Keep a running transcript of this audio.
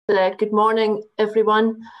Good morning,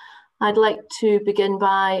 everyone. I'd like to begin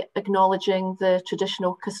by acknowledging the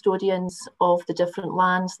traditional custodians of the different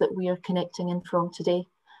lands that we are connecting in from today,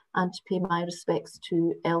 and to pay my respects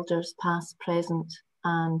to elders past, present,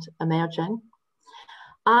 and emerging.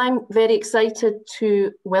 I'm very excited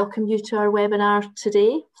to welcome you to our webinar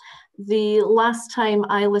today. The last time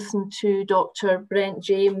I listened to Dr. Brent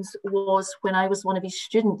James was when I was one of his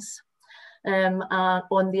students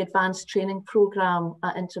on the advanced training programme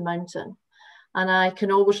at Intermountain. And I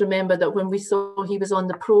can always remember that when we saw he was on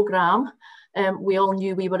the programme, we all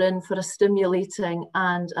knew we were in for a stimulating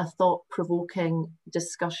and a thought-provoking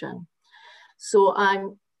discussion. So I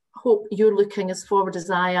hope you're looking as forward as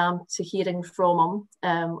I am to hearing from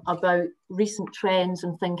him about recent trends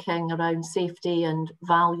and thinking around safety and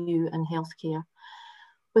value in healthcare.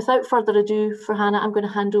 Without further ado, Farhana, I'm going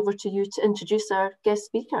to hand over to you to introduce our guest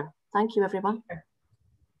speaker. Thank you, everyone.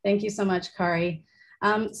 Thank you so much, Kari.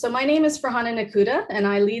 So my name is Farhana Nakuda, and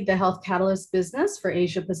I lead the Health Catalyst business for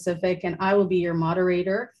Asia Pacific, and I will be your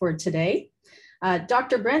moderator for today.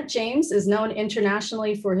 Dr. Brent James is known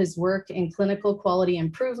internationally for his work in clinical quality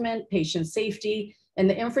improvement, patient safety, and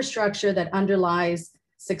the infrastructure that underlies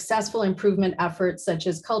successful improvement efforts such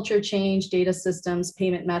as culture change, data systems,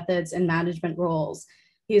 payment methods, and management roles.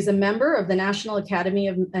 He is a member of the National Academy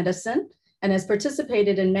of Medicine and has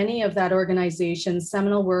participated in many of that organization's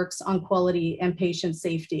seminal works on quality and patient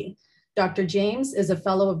safety. Dr. James is a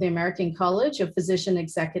fellow of the American College of Physician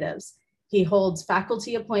Executives. He holds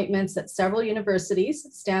faculty appointments at several universities,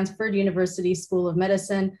 Stanford University School of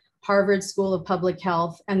Medicine, Harvard School of Public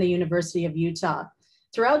Health, and the University of Utah.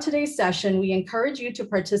 Throughout today's session, we encourage you to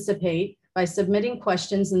participate by submitting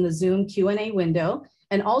questions in the Zoom Q&A window,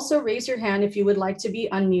 and also raise your hand if you would like to be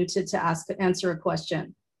unmuted to answer a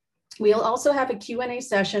question. We'll also have a Q&A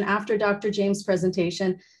session after Dr. James'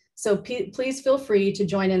 presentation, so please feel free to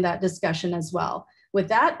join in that discussion as well. With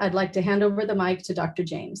that, I'd like to hand over the mic to Dr.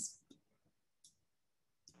 James.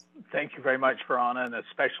 Thank you very much, Farhana, and a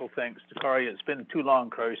special thanks to Kari. It's been too long,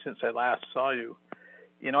 Kari, since I last saw you.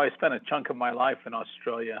 You know, I spent a chunk of my life in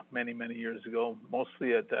Australia many, many years ago,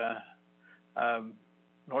 mostly at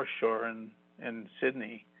North Shore in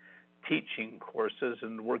Sydney, teaching courses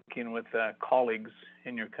and working with colleagues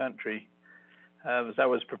in your country. As I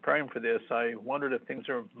was preparing for this, I wondered if things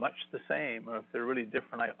are much the same or if they're really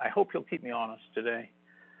different. I hope you'll keep me honest today.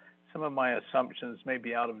 Some of my assumptions may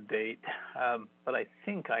be out of date, but I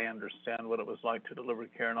think I understand what it was like to deliver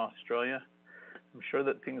care in Australia. I'm sure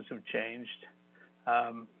that things have changed,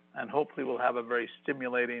 and hopefully we'll have a very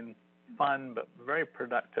stimulating, fun, but very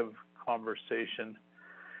productive conversation.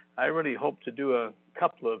 I really hope to do a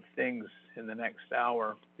couple of things in the next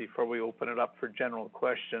hour before we open it up for general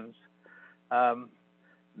questions.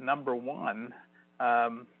 Number one,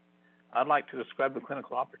 I'd like to describe the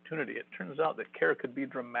clinical opportunity. It turns out that care could be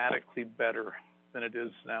dramatically better than it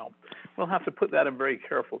is now. We'll have to put that in very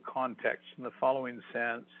careful context in the following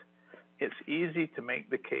sense. It's easy to make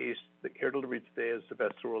the case that care delivery today is the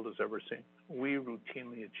best the world has ever seen. We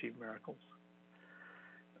routinely achieve miracles.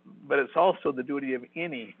 But it's also the duty of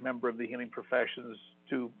any member of the healing professions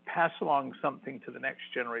to pass along something to the next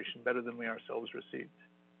generation better than we ourselves received.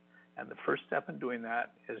 And the first step in doing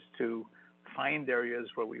that is to find areas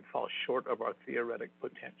where we fall short of our theoretic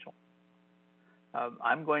potential.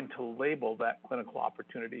 I'm going to label that clinical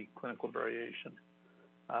opportunity, clinical variation,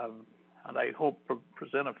 and I hope to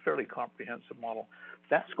present a fairly comprehensive model.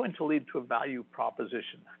 That's going to lead to a value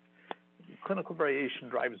proposition. Clinical variation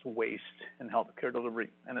drives waste in healthcare delivery,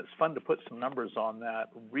 and it's fun to put some numbers on that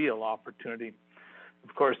real opportunity.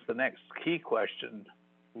 Of course, the next key question,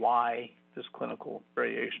 why does clinical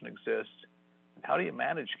variation exist? And how do you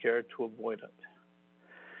manage care to avoid it?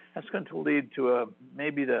 That's going to lead to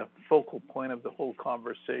maybe the focal point of the whole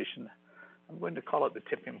conversation. I'm going to call it the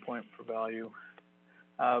tipping point for value.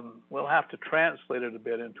 We'll have to translate it a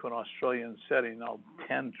bit into an Australian setting. I'll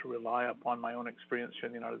tend to rely upon my own experience here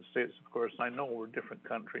in the United States, of course. I know we're different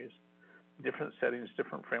countries, different settings,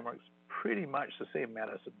 different frameworks, pretty much the same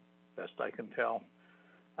medicine, best I can tell,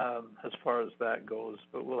 as far as that goes.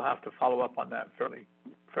 But we'll have to follow up on that fairly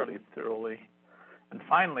thoroughly. And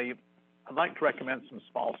finally, I'd like to recommend some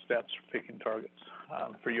small steps for picking targets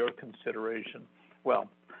for your consideration.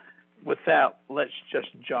 Well, with that, let's just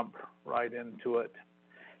jump right into it.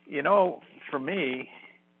 You know, for me,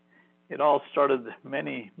 it all started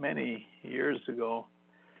many, many years ago.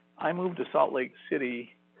 I moved to Salt Lake City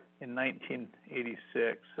in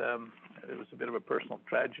 1986. It was a bit of a personal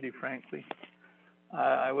tragedy, frankly.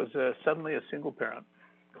 I was suddenly a single parent,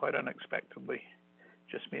 quite unexpectedly.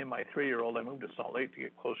 Just me and my 3-year-old. I moved to Salt Lake to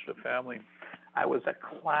get closer to family. I was a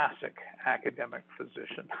classic academic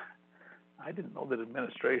physician. I didn't know that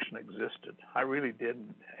administration existed. I really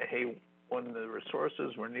didn't. Hey, when the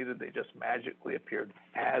resources were needed, they just magically appeared,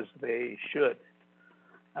 as they should.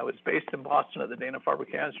 I was based in Boston at the Dana-Farber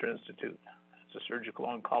Cancer Institute. As a surgical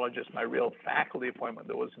oncologist, my real faculty appointment,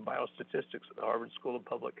 though, was in biostatistics at the Harvard School of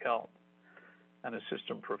Public Health, an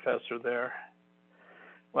assistant professor there.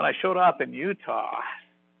 When I showed up in Utah,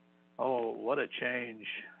 oh, what a change.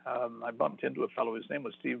 I bumped into a fellow, his name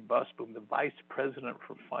was Steve Busboom, the vice president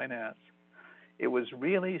for finance. It was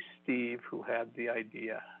really Steve who had the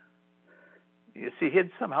idea. You see, he'd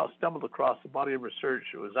somehow stumbled across a body of research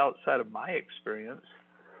that was outside of my experience.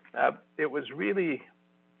 It was really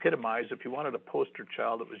epitomized, if you wanted a poster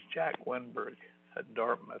child, it was Jack Wenberg at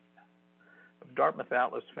Dartmouth, of Dartmouth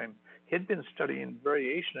Atlas fame. He'd been studying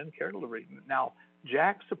variation in care delivery. Now,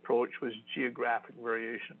 Jack's approach was geographic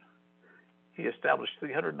variation. He established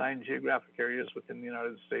 309 geographic areas within the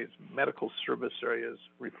United States, medical service areas,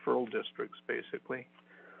 referral districts, basically.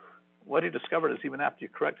 What he discovered is even after you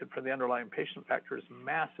corrected for the underlying patient factors,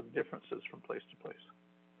 massive differences from place to place.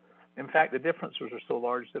 In fact, the differences were so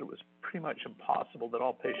large that it was pretty much impossible that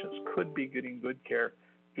all patients could be getting good care,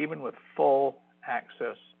 even with full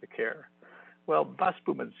access to care. Well,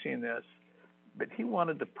 Busboom had seen this, but he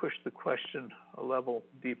wanted to push the question a level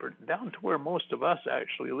deeper, down to where most of us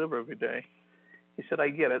actually live every day. He said, I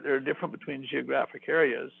get it, there are different between geographic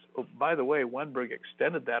areas. Oh, by the way, Wenberg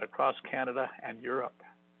extended that across Canada and Europe.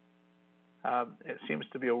 It seems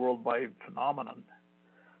to be a worldwide phenomenon.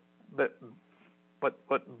 But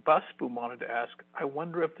what Busboom wanted to ask, I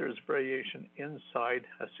wonder if there's variation inside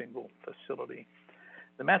a single facility.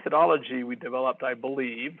 The methodology we developed, I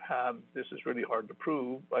believe, this is really hard to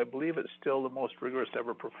prove, I believe it's still the most rigorous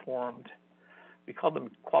ever performed. We call them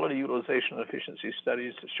quality utilization and efficiency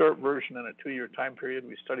studies. A short version in a 2-year time period.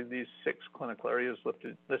 We studied these 6 clinical areas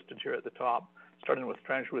listed here at the top, starting with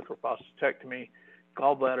transurethral prostatectomy,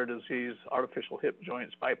 gallbladder disease, artificial hip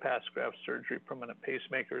joints, bypass graft surgery, permanent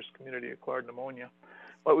pacemakers, community-acquired pneumonia.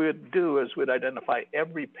 What we would do is we'd identify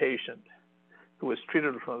every patient who was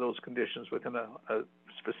treated for those conditions within a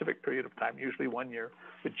specific period of time, usually 1 year.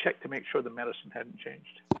 We'd check to make sure the medicine hadn't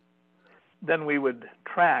changed. Then we would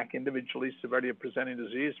track individually severity of presenting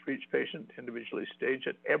disease for each patient, individually stage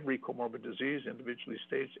it, every comorbid disease, individually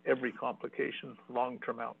staged, every complication,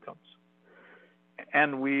 long-term outcomes.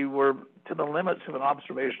 And we were, to the limits of an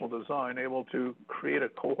observational design, able to create a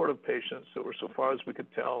cohort of patients that were, so far as we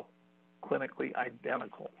could tell, clinically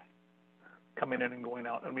identical, coming in and going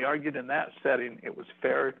out. And we argued in that setting, it was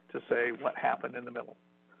fair to say what happened in the middle.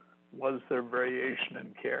 Was there variation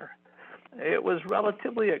in care? It was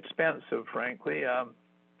relatively expensive, frankly,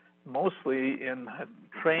 mostly in a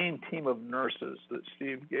trained team of nurses that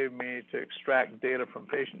Steve gave me to extract data from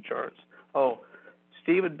patient charts. Oh,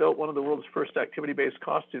 Steve had built one of the world's first activity-based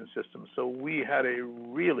costing systems, so we had a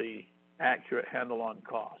really accurate handle on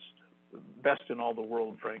cost, best in all the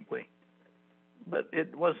world, frankly. But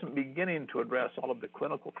it wasn't beginning to address all of the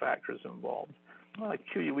clinical factors involved. Well, a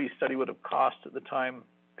QUE study would have cost at the time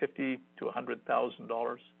 $50,000 to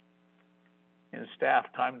 $100,000 in staff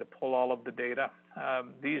time to pull all of the data.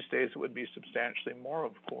 These days it would be substantially more,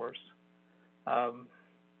 of course.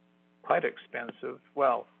 Quite expensive.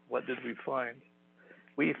 Well, what did we find?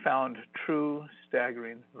 We found true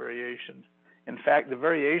staggering variation. In fact, the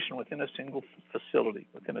variation within a single facility,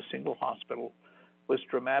 within a single hospital, was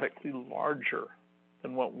dramatically larger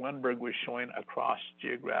than what Wenberg was showing across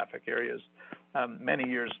geographic areas. Many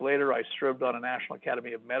years later, I served on a National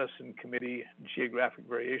Academy of Medicine committee, Geographic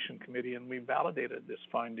Variation Committee, and we validated this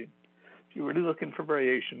finding. If you're really looking for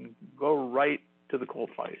variation, go right to the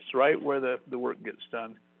coalface, right where the work gets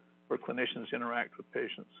done, where clinicians interact with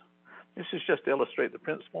patients. This is just to illustrate the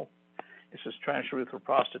principle. This is transurethral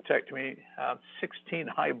prostatectomy. 16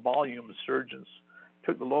 high-volume surgeons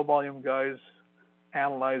took the low-volume guys,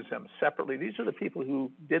 analyzed them separately. These are the people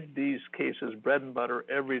who did these cases bread and butter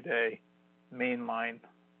every day, mainline,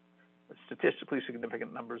 statistically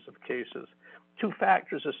significant numbers of cases. 2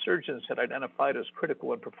 factors the surgeons had identified as critical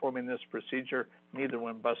when performing this procedure, neither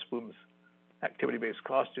one Busboom's activity-based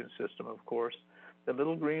costing system, of course. The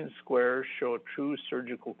little green squares show true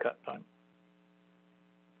surgical cut time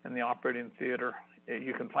in the operating theater.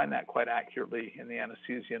 You can find that quite accurately in the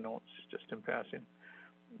anesthesia notes, just in passing.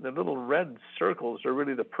 The little red circles are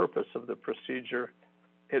really the purpose of the procedure.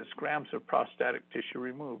 It's grams of prostatic tissue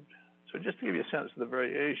removed. So just to give you a sense of the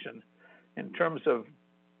variation, in terms of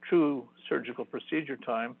true surgical procedure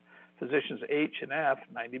time, physicians H and F,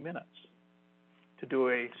 90 minutes to do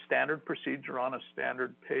a standard procedure on a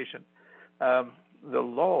standard patient. The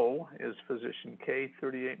low is physician K,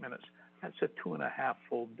 38 minutes. That's a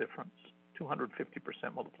 2.5-fold difference, 250%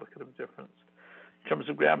 multiplicative difference. In terms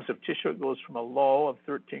of grams of tissue, it goes from a low of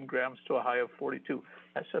 13 grams to a high of 42.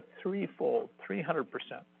 That's a 3-fold, 300%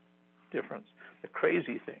 difference. The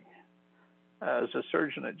crazy thing, as a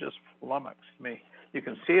surgeon, it just flummoxed me. You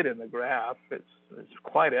can see it in the graph. It's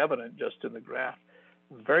quite evident just in the graph.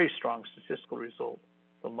 Very strong statistical result.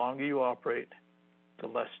 The longer you operate, the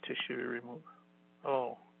less tissue you remove.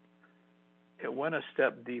 Oh, it went a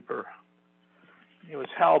step deeper. It was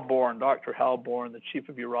Hal Bourne, Dr. Hal Bourne, the chief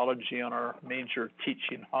of urology on our major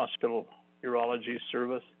teaching hospital urology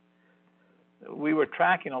service. We were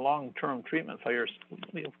tracking a long-term treatment failures.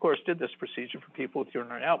 We, of course, did this procedure for people with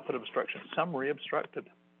urinary output obstruction. Some re-obstructed.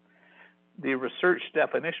 The research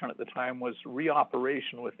definition at the time was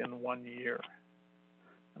reoperation within 1 year.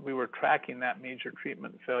 We were tracking that major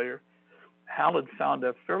treatment failure. Hal had found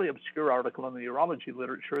a fairly obscure article in the urology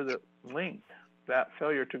literature that linked that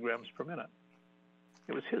failure to grams per minute.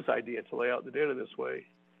 It was his idea to lay out the data this way,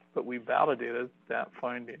 but we validated that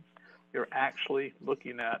finding. You're actually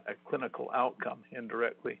looking at a clinical outcome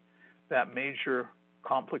indirectly. That major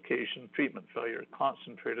complication, treatment failure,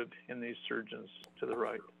 concentrated in these surgeons to the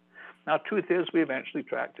right. Now, truth is, we eventually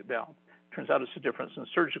tracked it down. Turns out it's a difference in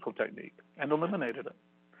surgical technique and eliminated it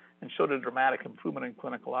and showed a dramatic improvement in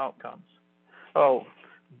clinical outcomes. Oh,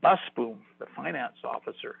 Busboom, the finance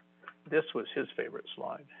officer, this was his favorite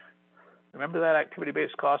slide. Remember that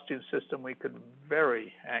activity-based costing system? We could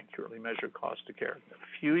very accurately measure cost of care.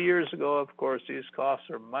 A few years ago, of course, these costs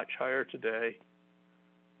are much higher today.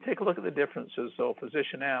 Take a look at the differences, though.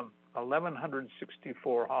 Physician M,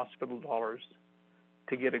 1,164 hospital dollars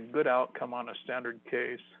to get a good outcome on a standard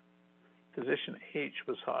case. Physician H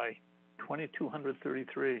was high,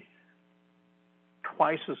 2,233.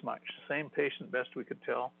 Twice as much. Same patient, best we could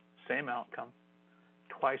tell, same outcome.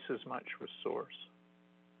 Twice as much for source.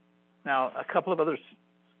 Now, a couple of other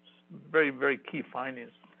very, very key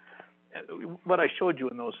findings. What I showed you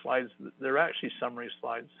in those slides, they're actually summary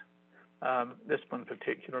slides. This one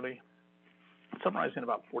particularly, summarizing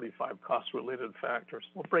about 45 cost-related factors.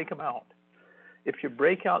 We'll break them out. If you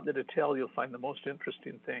break out the detail, you'll find the most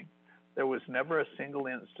interesting thing. There was never a single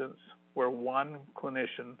instance where one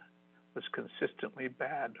clinician was consistently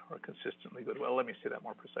bad or consistently good. Well, let me say that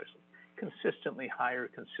more precisely. Consistently high or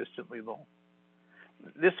consistently low.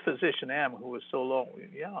 This physician M, who was so low,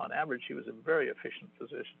 yeah, on average, he was a very efficient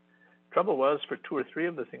physician. Trouble was, for 2 or 3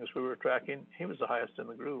 of the things we were tracking, he was the highest in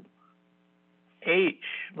the group. H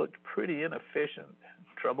looked pretty inefficient.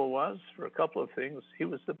 Trouble was, for a couple of things, he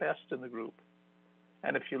was the best in the group.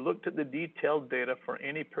 And if you looked at the detailed data for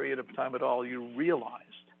any period of time at all, you realized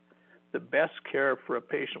the best care for a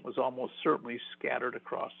patient was almost certainly scattered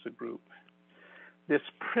across the group. This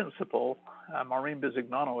principle, Maureen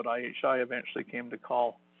Bisignano at IHI eventually came to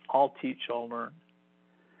call all teach, all learn.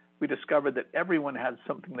 We discovered that everyone had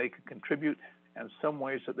something they could contribute and some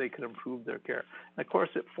ways that they could improve their care. And of course,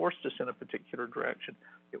 it forced us in a particular direction.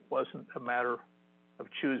 It wasn't a matter of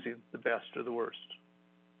choosing the best or the worst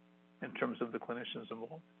in terms of the clinicians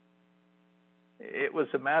involved. It was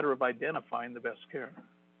a matter of identifying the best care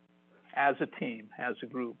as a team, as a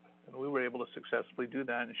group. And we were able to successfully do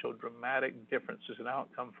that and show dramatic differences in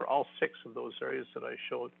outcome for all 6 of those areas that I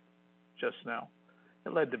showed just now.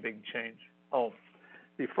 It led to big change. Oh,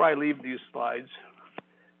 before I leave these slides,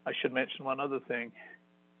 I should mention one other thing.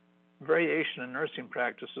 Variation in nursing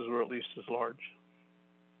practices were at least as large.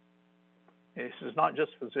 This is not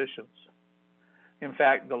just physicians. In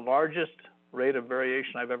fact, the largest rate of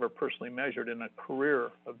variation I've ever personally measured in a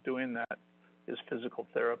career of doing that is physical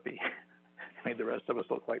therapy. Made the rest of us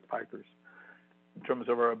look like pikers in terms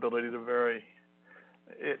of our ability to vary.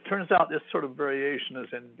 It turns out this sort of variation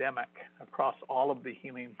is endemic across all of the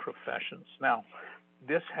healing professions. Now,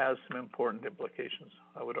 this has some important implications,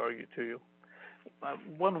 I would argue to you.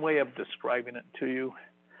 One way of describing it to you,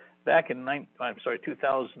 back in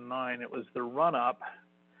 2009, it was the run-up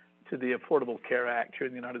to the Affordable Care Act here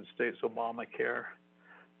in the United States, Obamacare.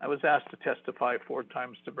 I was asked to testify 4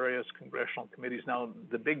 times to various congressional committees. Now,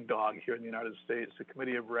 the big dog here in the United States, the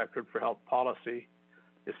Committee of Record for Health Policy,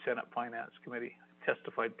 is Senate Finance Committee. I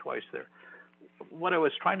testified twice there. What I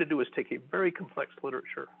was trying to do was take a very complex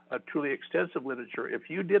literature, a truly extensive literature. If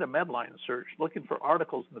you did a Medline search looking for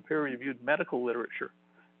articles in the peer-reviewed medical literature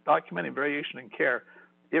documenting variation in care,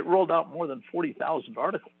 it rolled out more than 40,000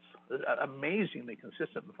 articles, amazingly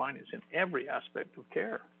consistent findings in every aspect of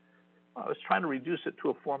care. I was trying to reduce it to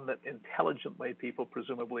a form that intelligent lay people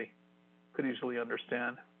presumably could easily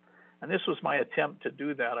understand. And this was my attempt to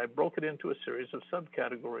do that. I broke it into a series of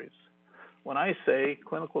subcategories. When I say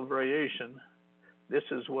clinical variation, this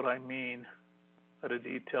is what I mean at a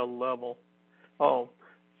detailed level. Oh,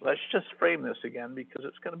 let's just frame this again because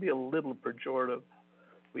it's going to be a little pejorative.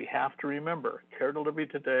 We have to remember, care delivery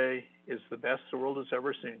today is the best the world has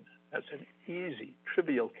ever seen. That's an easy,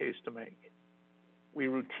 trivial case to make. We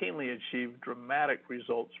routinely achieve dramatic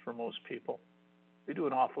results for most people. We do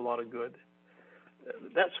an awful lot of good.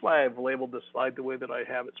 That's why I've labeled this slide the way that I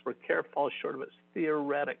have. It's where care falls short of its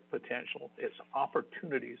theoretic potential, its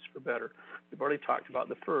opportunities for better. We've already talked about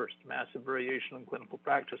the first, massive variation in clinical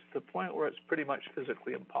practice, to the point where it's pretty much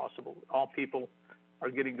physically impossible. All people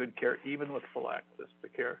are getting good care, even with full access to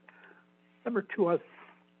care. Number two on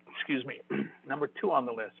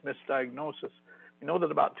the list, misdiagnosis. We know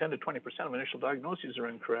that about 10 to 20% of initial diagnoses are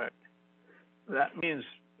incorrect. That means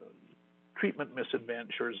treatment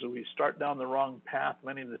misadventures. We start down the wrong path.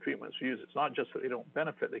 Many of the treatments we use, it's not just that they don't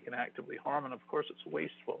benefit, they can actively harm, and of course it's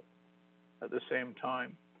wasteful at the same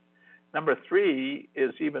time. Number three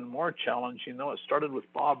is even more challenging, though. It started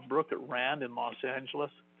with Bob Brook at Rand in Los Angeles.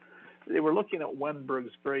 They were looking at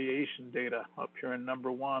Wenberg's variation data up here in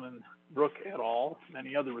number one, and Brook et al.,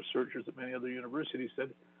 many other researchers at many other universities said,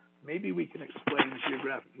 maybe we can explain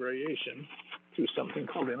geographic variation through something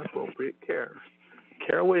called inappropriate care.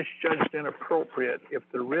 Care was judged inappropriate if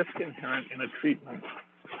the risk inherent in a treatment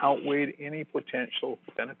outweighed any potential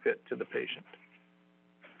benefit to the patient.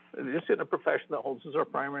 This is a profession that holds as our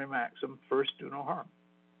primary maxim, first, do no harm.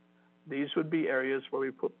 These would be areas where we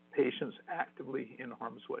put patients actively in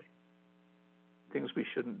harm's way, things we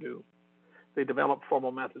shouldn't do. They developed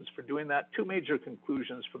formal methods for doing that. Two major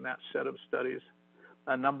conclusions from that set of studies.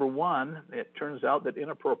 Number one, it turns out that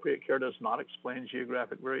inappropriate care does not explain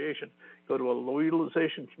geographic variation. Go to a low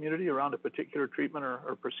utilization community around a particular treatment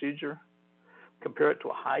or procedure, compare it to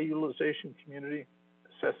a high utilization community,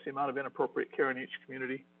 assess the amount of inappropriate care in each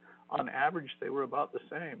community. On average, they were about the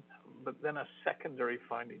same. But then a secondary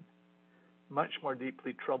finding, much more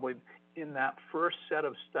deeply troubling. In that first set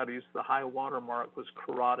of studies, the high watermark was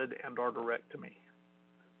carotid endarterectomy.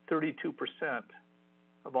 32%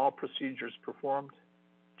 of all procedures performed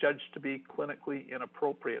judged to be clinically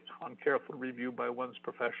inappropriate on careful review by one's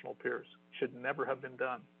professional peers. Should never have been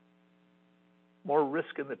done. More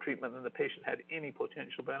risk in the treatment than the patient had any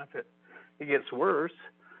potential benefit. It gets worse.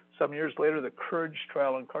 Some years later, the COURAGE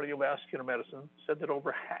trial in cardiovascular medicine said that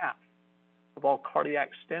over half of all cardiac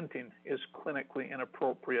stenting is clinically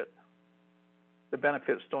inappropriate. The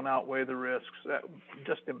benefits don't outweigh the risks.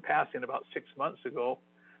 Just in passing, about 6 months ago,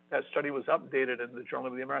 that study was updated in the Journal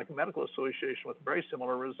of the American Medical Association with very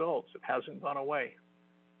similar results. It hasn't gone away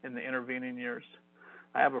in the intervening years.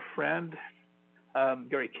 I have a friend,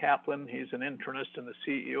 Gary Kaplan. He's an internist and the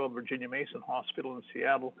CEO of Virginia Mason Hospital in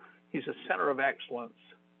Seattle. He's a center of excellence,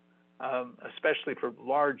 especially for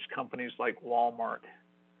large companies like Walmart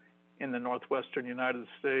in the northwestern United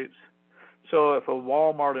States. So if a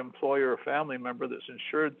Walmart employee or family member that's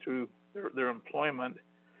insured through their employment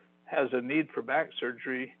has a need for back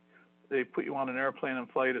surgery, they put you on an airplane and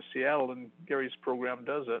fly you to Seattle, and Gary's program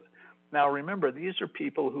does it. Now remember, these are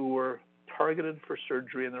people who were targeted for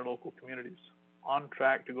surgery in their local communities, on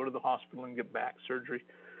track to go to the hospital and get back surgery.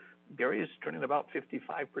 Gary is turning about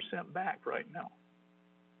 55% back right now.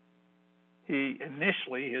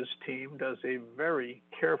 His team does a very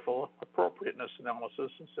careful appropriateness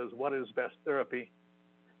analysis and says, what is best therapy?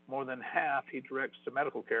 More than half he directs to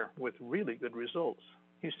medical care with really good results.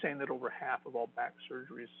 He's saying that over half of all back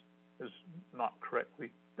surgeries is not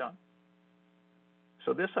correctly done.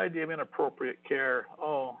 So this idea of inappropriate care,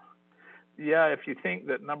 if you think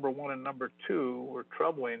that number one and number two were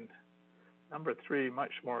troubling, number three,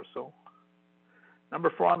 much more so. Number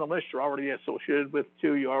four on the list, you're already associated with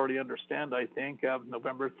too. You already understand, I think,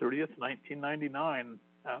 November 30th, 1999,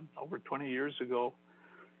 over 20 years ago,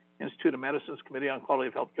 Institute of Medicine's Committee on Quality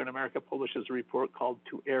of Healthcare in America publishes a report called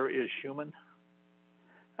To Err is Human.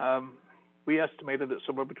 We estimated that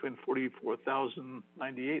somewhere between 44,000 and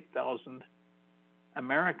 98,000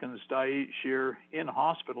 Americans die each year in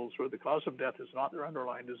hospitals where the cause of death is not their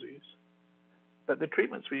underlying disease, but the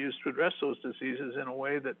treatments we use to address those diseases in a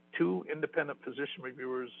way that two independent physician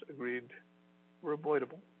reviewers agreed were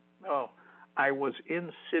avoidable. I was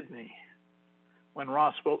in Sydney when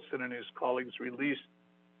Ross Wilson and his colleagues released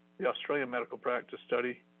the Australian medical practice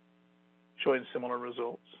study showing similar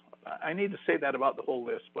results. I need to say that about the whole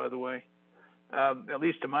list, by the way. At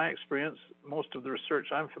least in my experience, most of the research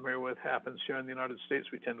I'm familiar with happens here in the United States.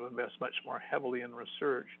 We tend to invest much more heavily in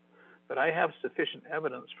research. But I have sufficient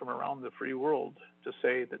evidence from around the free world to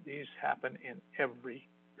say that these happen in every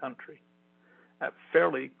country at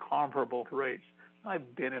fairly comparable rates.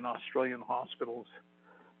 I've been in Australian hospitals.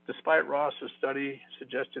 Despite Ross's study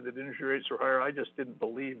suggesting that injury rates were higher, I just didn't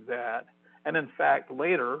believe that. And in fact,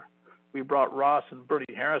 later, we brought Ross and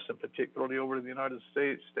Bertie Harrison particularly over to the United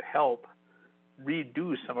States to help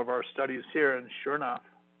redo some of our studies here. And sure enough,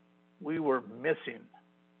 we were missing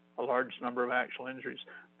a large number of actual injuries.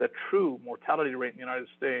 The true mortality rate in the United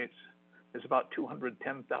States is about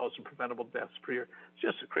 210,000 preventable deaths per year. It's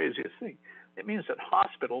just the craziest thing. It means that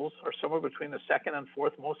hospitals are somewhere between the second and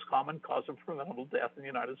fourth most common cause of preventable death in the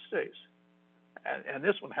United States. And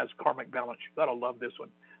this one has karmic balance. You've got to love this one.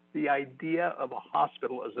 The idea of a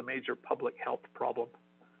hospital as a major public health problem,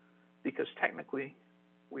 because technically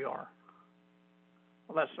we are.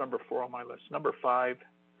 Well, that's number 4 on my list. Number 5,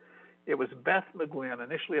 it was Beth McGlynn.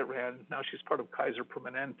 Initially it ran, now she's part of Kaiser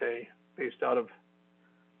Permanente, based out of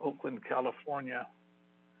Oakland, California.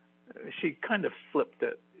 She kind of flipped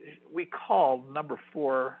it. We call number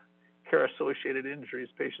 4, care-associated injuries,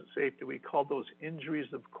 patient safety, we call those injuries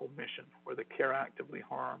of commission, where the care actively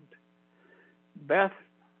harmed. Beth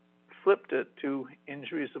flipped it to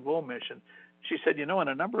injuries of omission. She said, you know, in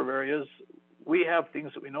a number of areas, we have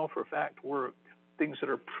things that we know for a fact work, things that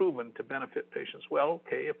are proven to benefit patients. Well,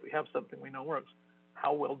 okay, if we have something we know works,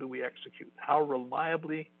 how well do we execute? How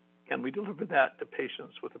reliably can we deliver that to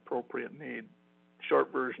patients with appropriate need?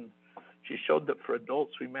 Short version, she showed that for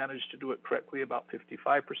adults, we managed to do it correctly about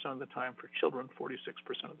 55% of the time, for children, 46%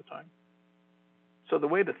 of the time. So the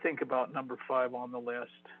way to think about number 5 on the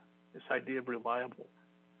list, this idea of reliable,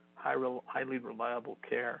 highly reliable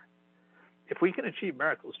care. If we can achieve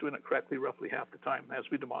miracles doing it correctly roughly half the time, as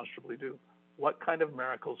we demonstrably do, what kind of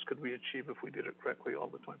miracles could we achieve if we did it correctly all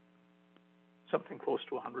the time? Something close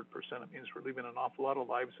to 100%. It means we're leaving an awful lot of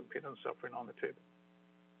lives and pain and suffering on the table.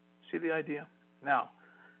 See the idea? Now,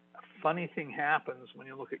 a funny thing happens when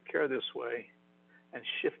you look at care this way and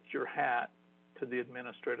shift your hat to the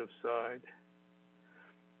administrative side.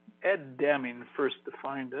 Ed Deming first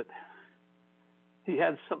defined it. He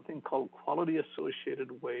had something called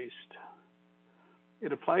quality-associated waste.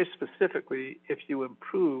 It applies specifically if you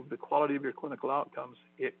improve the quality of your clinical outcomes,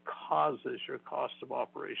 it causes your cost of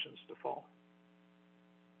operations to fall.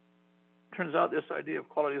 Turns out this idea of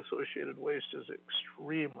quality-associated waste is an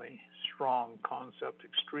extremely strong concept,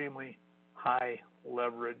 extremely high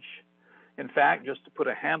leverage. In fact, just to put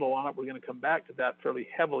a handle on it, we're going to come back to that fairly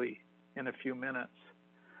heavily in a few minutes.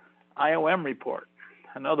 IOM report,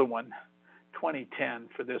 another one, 2010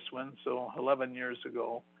 for this one, so 11 years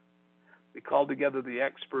ago. We called together the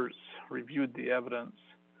experts, reviewed the evidence.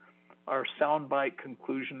 Our soundbite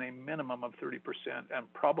conclusion, a minimum of 30%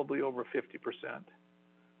 and probably over 50%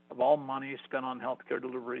 of all money spent on healthcare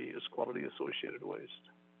delivery is quality-associated waste.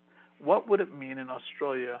 What would it mean in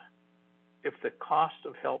Australia if the cost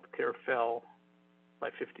of healthcare fell by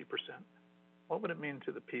 50%? What would it mean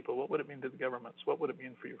to the people? What would it mean to the governments? What would it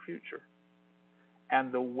mean for your future?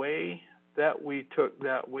 And the way that we took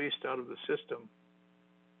that waste out of the system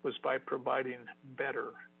was by providing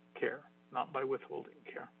better care, not by withholding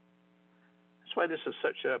care. That's why this is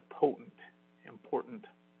such a potent, important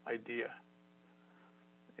idea.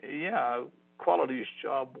 Yeah, quality is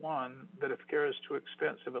job one, but if care is too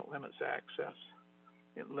expensive, it limits access.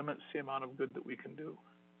 It limits the amount of good that we can do.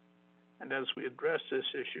 And as we address this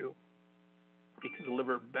issue, we can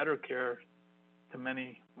deliver better care to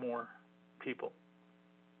many more people.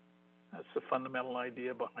 That's the fundamental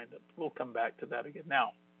idea behind it. We'll come back to that again.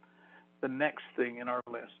 Now, the next thing in our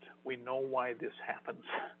list, we know why this happens.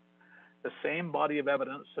 The same body of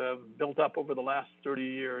evidence built up over the last 30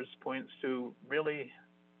 years points to really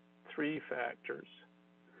 3 factors.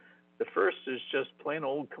 The first is just plain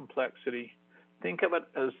old complexity. Think of it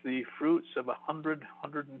as the fruits of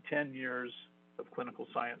 110 years of clinical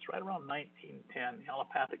science. Right around 1910, the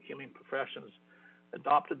allopathic healing professions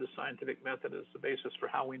adopted the scientific method as the basis for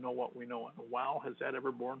how we know what we know. And wow, has that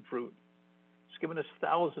ever borne fruit. It's given us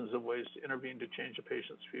thousands of ways to intervene to change a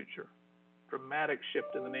patient's future. Dramatic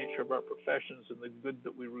shift in the nature of our professions and the good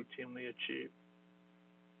that we routinely achieve.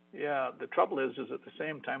 Yeah, the trouble is at the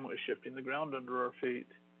same time it was shifting the ground under our feet.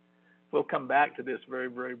 We'll come back to this very,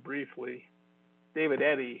 very briefly. David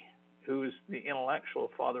Eddy, who is the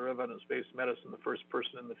intellectual father of evidence-based medicine, the first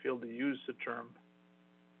person in the field to use the term,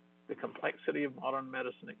 the complexity of modern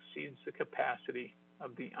medicine exceeds the capacity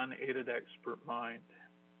of the unaided expert mind.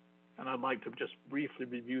 And I'd like to just briefly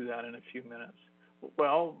review that in a few minutes.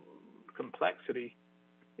 Well, complexity,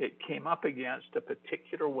 it came up against a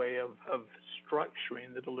particular way of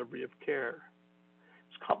structuring the delivery of care.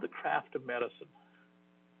 It's called the craft of medicine.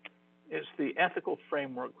 It's the ethical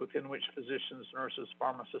framework within which physicians, nurses,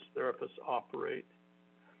 pharmacists, therapists operate.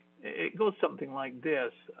 It goes something like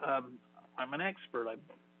this. I'm an expert.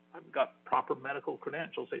 I've got proper medical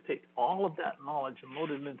credentials. They take all of that knowledge and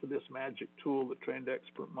load it into this magic tool, the trained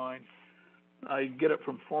expert mind. I get it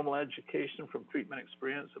from formal education, from treatment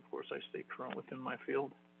experience. Of course, I stay current within my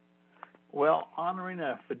field. Well, honoring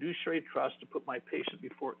a fiduciary trust to put my patient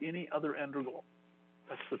before any other end or goal.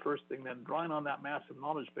 That's the first thing. Then drawing on that massive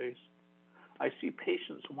knowledge base, I see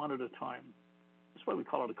patients one at a time. That's why we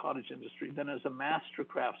call it a cottage industry. Then as a master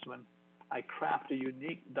craftsman, I craft a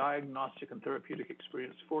unique diagnostic and therapeutic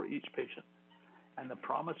experience for each patient. And the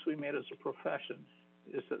promise we made as a profession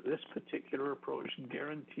is that this particular approach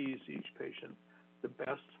guarantees each patient the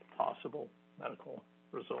best possible medical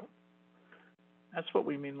result. That's what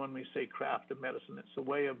we mean when we say craft of medicine. It's a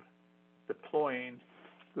way of deploying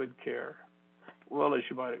good care. Well, as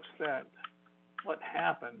you might expect, what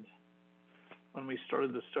happened when we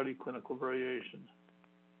started to study clinical variation?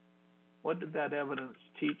 What did that evidence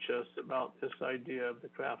teach us about this idea of the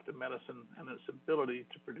craft of medicine and its ability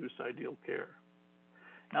to produce ideal care?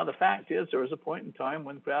 Now, the fact is, there was a point in time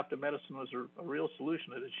when craft of medicine was a real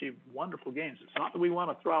solution. It achieved wonderful gains. It's not that we want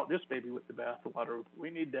to throw out this baby with the bathwater. We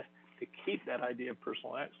need to keep that idea of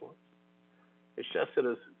personal excellence. It's just that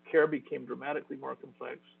as care became dramatically more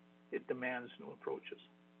complex, it demands new approaches.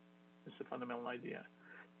 It's the fundamental idea.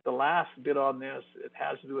 The last bit on this, it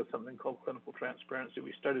has to do with something called clinical transparency.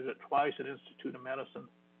 We studied it twice at Institute of Medicine.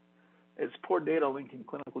 It's poor data linking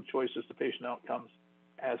clinical choices to patient outcomes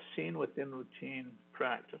as seen within routine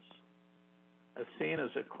practice. As seen as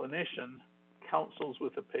a clinician counsels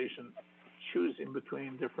with a patient choosing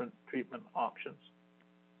between different treatment options.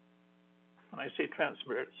 When I say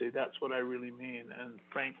transparency, that's what I really mean. And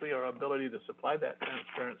frankly, our ability to supply that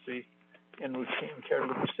transparency in routine care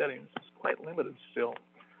delivery settings is quite limited still.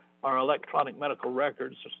 Our electronic medical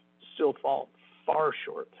records still fall far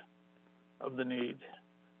short of the need.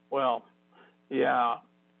 Well, yeah,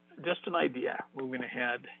 just an idea moving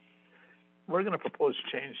ahead. We're going to propose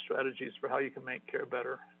change strategies for how you can make care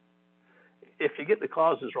better. If you get the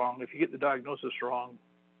causes wrong, if you get the diagnosis wrong,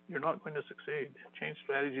 you're not going to succeed. Change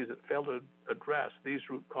strategies that fail to address these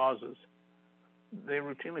root causes, they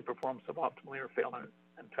routinely perform suboptimally or fail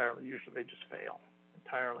entirely. Usually they just fail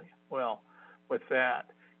entirely. Well, with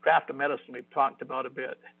that, craft of medicine we've talked about a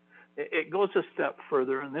bit. It goes a step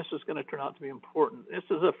further, and this is going to turn out to be important. This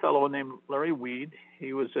is a fellow named Larry Weed.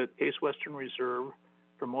 He was at Case Western Reserve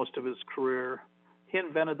for most of his career. He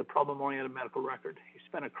invented the problem-oriented medical record. He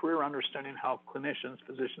spent a career understanding how clinicians,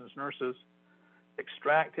 physicians, nurses,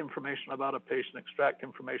 extract information about a patient, extract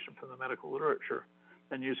information from the medical literature,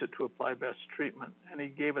 and use it to apply best treatment. And he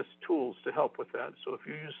gave us tools to help with that. So if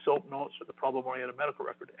you use SOAP notes or the problem-oriented medical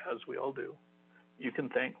record, as we all do, you can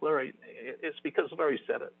thank Larry. It's because Larry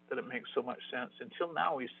said it that it makes so much sense. Until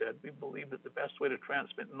now, he said, we believe that the best way to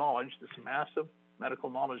transmit knowledge, this massive medical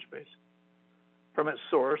knowledge base, from its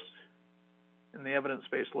source in the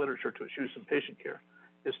evidence-based literature to its use in patient care,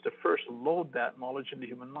 is to first load that knowledge into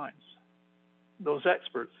human minds. Those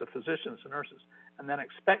experts, the physicians and nurses, and then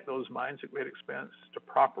expect those minds at great expense to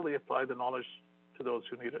properly apply the knowledge to those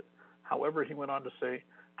who need it. However, he went on to say,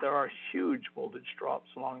 there are huge voltage drops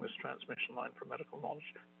along this transmission line for medical knowledge.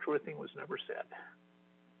 Truer thing was never said.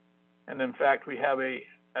 And in fact, we have a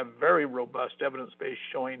very robust evidence base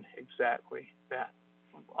showing exactly that.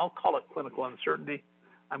 I'll call it clinical uncertainty.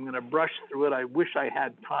 I'm going to brush through it. I wish I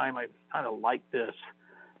had time. I kind of like this.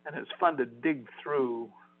 And it's fun to dig through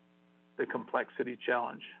the complexity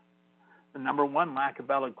challenge. The number one, lack of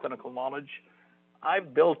valid clinical knowledge.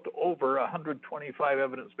 I've built over 125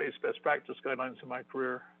 evidence-based best practice guidelines in my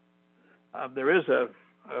career. There is a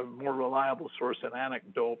more reliable source, an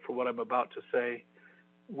anecdote for what I'm about to say.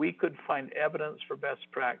 We could find evidence for best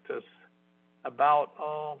practice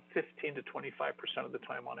about 15 to 25% of the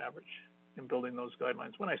time on average in building those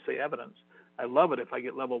guidelines. When I say evidence, I love it if I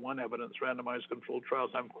get level 1 evidence, randomized controlled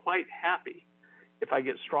trials. I'm quite happy if I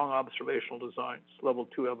get strong observational designs, level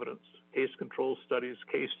 2 evidence, case control studies,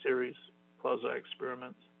 case series,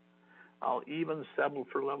 quasi-experiments. I'll even settle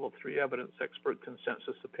for level 3 evidence, expert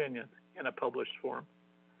consensus opinion in a published form.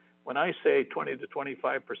 When I say 20 to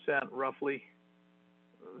 25% roughly,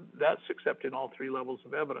 that's accepting all 3 levels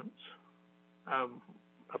of evidence.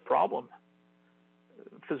 A problem.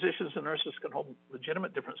 Physicians and nurses can hold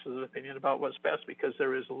legitimate differences of opinion about what's best because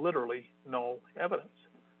there is literally no evidence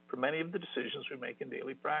for many of the decisions we make in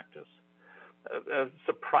daily practice. A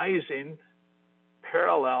surprising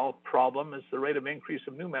parallel problem is the rate of increase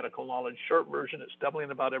of new medical knowledge. Short version, it's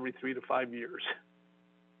doubling about every 3 to 5 years.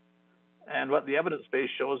 And what the evidence base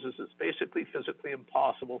shows is it's basically physically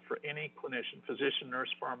impossible for any clinician, physician, nurse,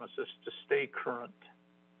 pharmacist to stay current.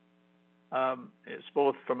 It's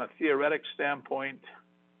both from a theoretic standpoint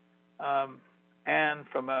and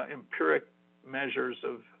from empiric measures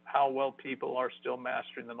of how well people are still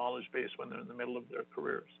mastering the knowledge base when they're in the middle of their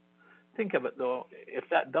careers. Think of it though, if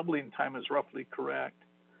that doubling time is roughly correct,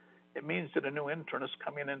 it means that a new internist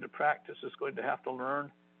coming into practice is going to have to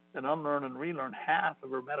learn and unlearn and relearn half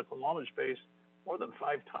of her medical knowledge base more than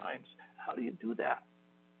 5 times. How do you do that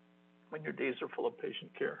when your days are full of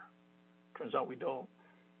patient care? Turns out we don't.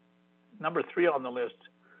 Number 3 on the list,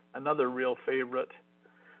 another real favorite.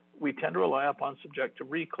 We tend to rely upon subjective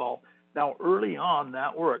recall. Now, early on,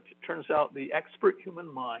 that worked. It turns out the expert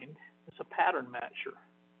human mind is a pattern matcher.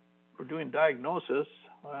 We're doing diagnosis,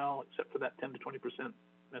 well, except for that 10 to 20%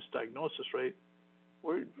 misdiagnosis rate,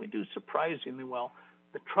 we do surprisingly well.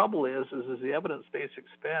 The trouble is as the evidence base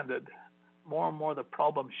expanded, more and more the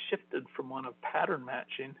problem shifted from one of pattern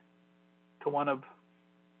matching to one of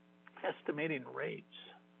estimating rates.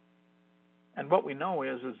 And what we know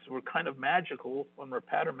is we're kind of magical when we're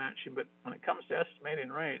pattern matching, but when it comes to estimating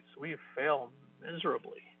rates, we fail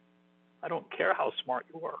miserably. I don't care how smart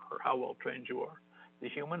you are or how well trained you are. The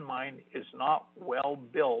human mind is not well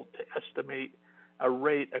built to estimate a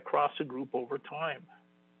rate across a group over time.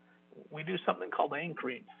 We do something called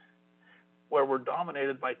anchoring, where we're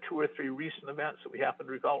dominated by 2 or 3 recent events that we happen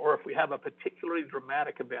to recall, or if we have a particularly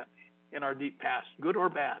dramatic event in our deep past, good or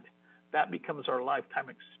bad, that becomes our lifetime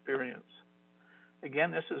experience.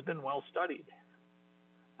 Again, this has been well studied.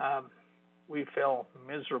 We fail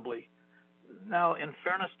miserably. Now, in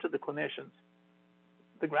fairness to the clinicians,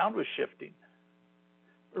 the ground was shifting.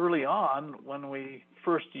 Early on, when we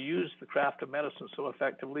first used the craft of medicine so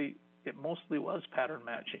effectively, it mostly was pattern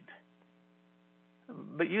matching.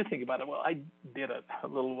 But you think about it, well, I did it a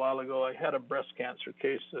little while ago. I had a breast cancer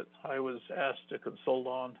case that I was asked to consult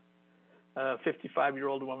on, a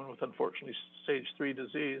 55-year-old woman with unfortunately stage 3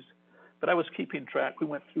 disease. But I was keeping track. We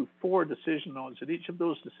went through 4 decision nodes. At each of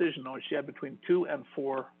those decision nodes, she had between 2 and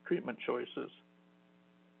 4 treatment choices.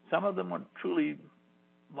 Some of them were truly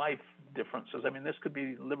life differences. I mean, this could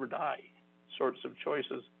be live or die sorts of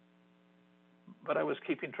choices. But I was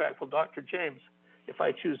keeping track. Well, Dr. James, if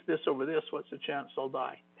I choose this over this, what's the chance I'll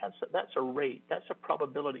die? That's a rate. That's a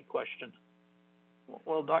probability question.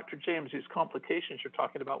 Well, Dr. James, these complications you're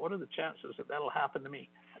talking about, what are the chances that that'll happen to me?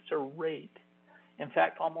 That's a rate. In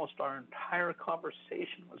fact, almost our entire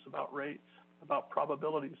conversation was about rates, about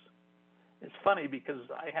probabilities. It's funny because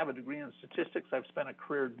I have a degree in statistics. I've spent a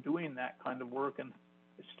career doing that kind of work, and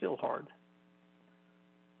it's still hard.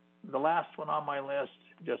 The last one on my list,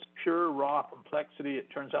 just pure raw complexity. It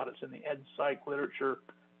turns out it's in the EdPsych literature.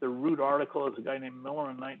 The root article is a guy named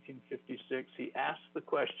Miller in 1956. He asked the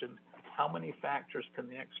question, how many factors can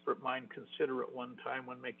the expert mind consider at one time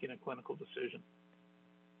when making a clinical decision?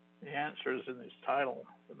 The answer is in this title,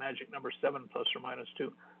 the magic number 7 plus or minus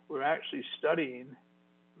 2. We're actually studying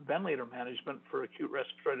ventilator management for acute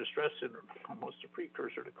respiratory distress syndrome, almost a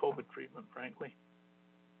precursor to COVID treatment, frankly.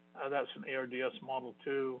 That's an ARDS model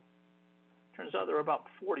 2. Turns out there are about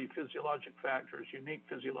 40 physiologic factors, unique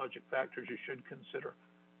physiologic factors you should consider.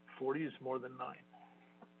 40 is more than 9.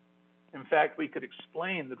 In fact, we could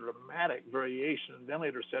explain the dramatic variation in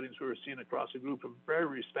ventilator settings we were seeing across a group of very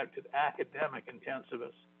respected academic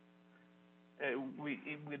intensivists.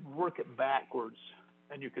 We'd work it backwards,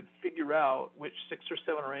 and you could figure out which 6 or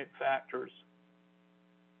 7 or 8 factors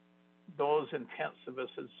those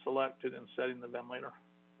intensivists had selected in setting the ventilator,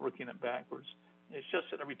 working it backwards. It's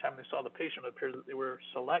just that every time they saw the patient, it appeared that they were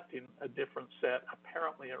selecting a different set,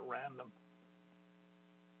 apparently at random.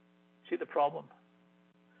 See the problem?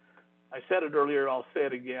 I said it earlier, I'll say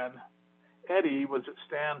it again. Eddie was at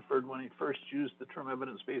Stanford when he first used the term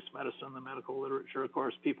evidence-based medicine in the medical literature. Of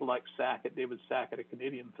course, people like Sackett, David Sackett, a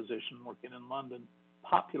Canadian physician working in London,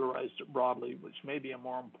 popularized it broadly, which may be a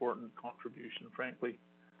more important contribution, frankly.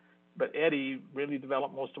 But Eddie really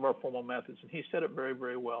developed most of our formal methods, and he said it very,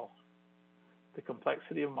 very well. The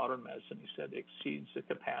complexity of modern medicine, he said, exceeds the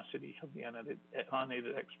capacity of the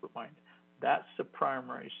unaided expert mind. That's the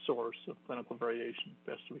primary source of clinical variation,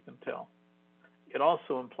 best we can tell. It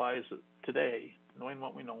also implies that today, knowing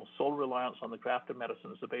what we know, sole reliance on the craft of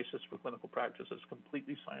medicine as the basis for clinical practice is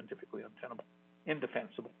completely scientifically untenable,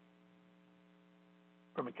 indefensible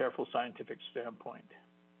from a careful scientific standpoint.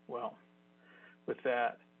 Well, with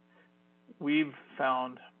that, we've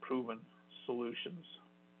found proven solutions.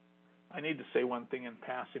 I need to say one thing in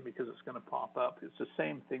passing because it's going to pop up. It's the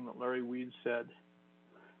same thing that Larry Weed said.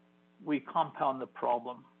 We compound the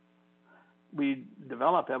problem. We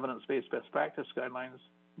develop evidence-based best practice guidelines,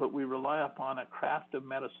 but we rely upon a craft of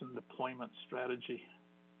medicine deployment strategy.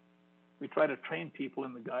 We try to train people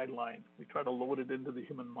in the guideline. We try to load it into the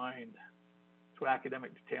human mind through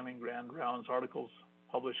academic detailing, grand rounds, articles,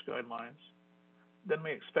 published guidelines. Then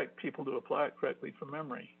we expect people to apply it correctly from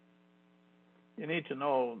memory. You need to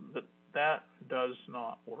know that that does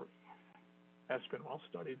not work. That's been well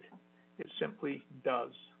studied. It simply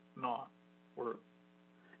does not work.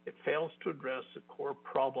 It fails to address the core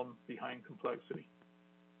problem behind complexity.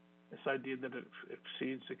 This idea that it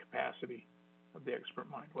exceeds the capacity of the expert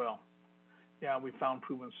mind. Well, yeah, we found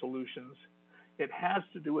proven solutions. It has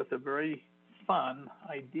to do with a very fun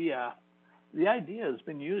idea. The idea has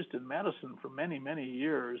been used in medicine for many, many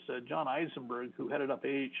years. John Eisenberg, who headed up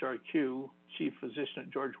AHRQ, chief physician at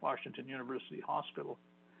George Washington University Hospital,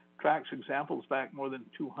 tracks examples back more than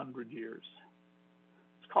 200 years.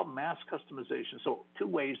 It's called mass customization. So 2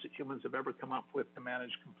 ways that humans have ever come up with to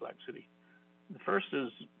manage complexity. The first is,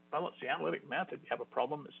 well, it's the analytic method. You have a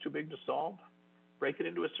problem that's too big to solve, break it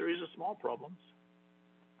into a series of small problems.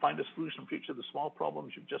 Find a solution for each of the small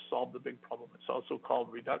problems. You've just solved the big problem. It's also called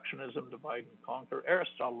reductionism, divide and conquer.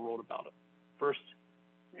 Aristotle wrote about it. First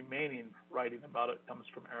remaining writing about it comes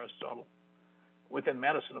from Aristotle. Within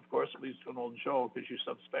medicine, of course, it leads to an old joke. As you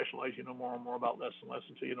subspecialize, you know more and more about less and less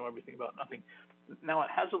until you know everything about nothing. Now, it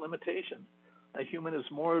has a limitation. A human is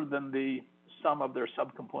more than the sum of their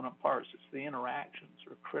subcomponent parts. It's the interactions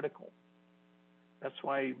are critical. That's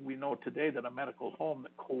why we know today that a medical home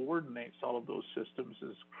that coordinates all of those systems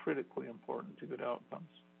is critically important to good outcomes.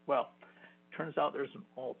 Well, it turns out there's an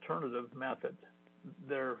alternative method.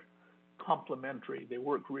 They're complementary. They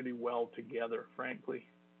work really well together, frankly.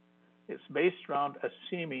 It's based around a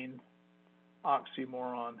seeming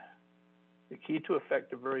oxymoron. The key to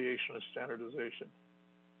effective variation is standardization.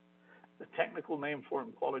 The technical name for it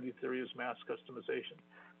in quality theory is mass customization.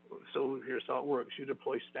 So here's how it works. You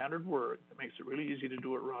deploy standard work that makes it really easy to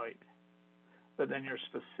do it right. But then your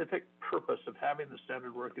specific purpose of having the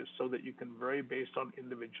standard work is so that you can vary based on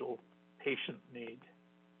individual patient need.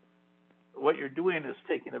 What you're doing is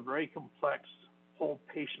taking a very complex whole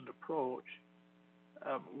patient approach.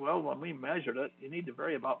 Well, when we measured it, you need to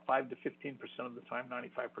vary about 5 to 15% of the time,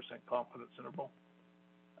 95% confidence interval.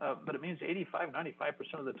 But it means 85,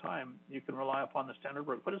 95% of the time you can rely upon the standard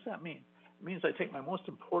work. What does that mean? It means I take my most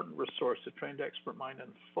important resource, the trained expert mind,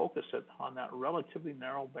 and focus it on that relatively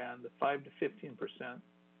narrow band, the 5 to 15%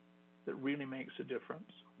 that really makes a difference,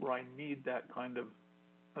 where I need that kind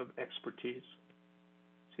of expertise.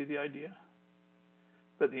 See the idea?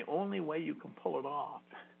 But the only way you can pull it off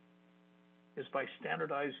is by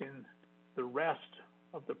standardizing the rest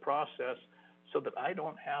of the process so that I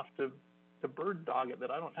don't have to bird dog it, that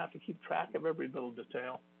I don't have to keep track of every little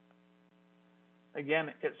detail.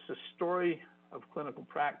 Again, it's the story of clinical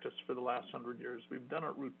practice for the last 100 years. We've done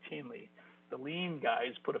it routinely. The lean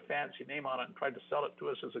guys put a fancy name on it and tried to sell it to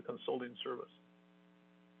us as a consulting service.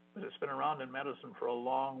 But it's been around in medicine for a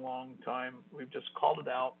long, long time. We've just called it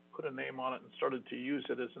out, put a name on it, and started to use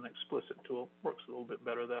it as an explicit tool. Works a little bit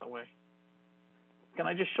better that way. Can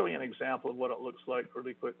I just show you an example of what it looks like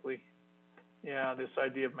really quickly? Yeah, this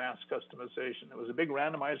idea of mass customization. It was a big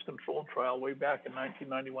randomized controlled trial way back in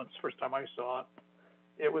 1991. It's the first time I saw it.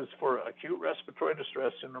 It was for acute respiratory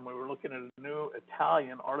distress syndrome. We were looking at a new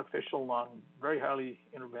Italian artificial lung, very highly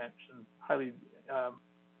intervention,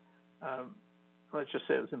 let's just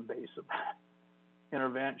say it was invasive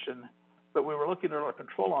intervention. But we were looking at our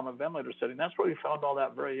control arm, a ventilator setting. That's where we found all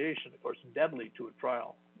that variation, of course, deadly to a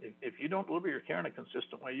trial. If you don't deliver your care in a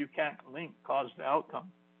consistent way, you can't link cause to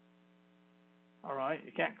outcome. All right,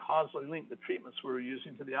 you can't causally link the treatments we were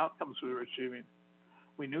using to the outcomes we were achieving.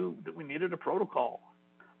 We knew that we needed a protocol.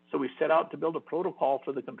 So we set out to build a protocol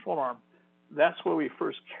for the control arm. That's where we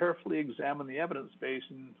first carefully examined the evidence base,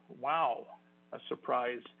 and wow, a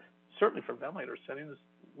surprise. Certainly for ventilator settings,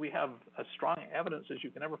 we have as strong evidence as you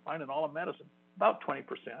can ever find in all of medicine. About 20%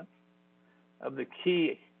 of the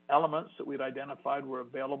key elements that we'd identified were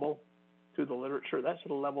available through the literature. That's at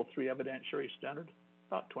a level 3 evidentiary standard,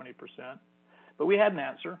 about 20%. But we had an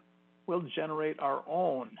answer. We'll generate our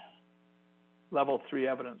own level 3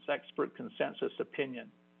 evidence, expert consensus opinion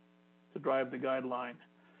to drive the guideline.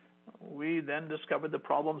 We then discovered the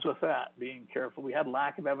problems with that, being careful. We had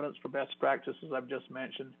lack of evidence for best practices, I've just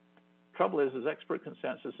mentioned. Trouble is expert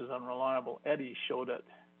consensus is unreliable. Eddie showed it.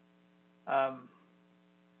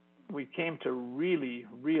 We came to really,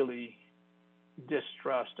 really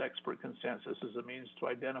distrust expert consensus as a means to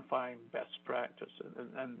identifying best practice.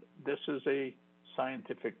 And this is a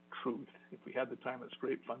scientific truth. If we had the time, it's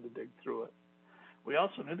great fun to dig through it. We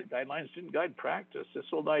also knew that guidelines didn't guide practice. This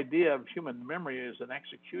old idea of human memory as an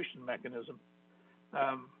execution mechanism,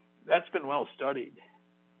 that's been well studied.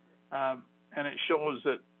 And it shows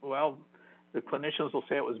that, well, the clinicians will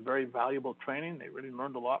say it was very valuable training. They really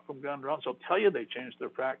learned a lot from ground rounds. They'll tell you they changed their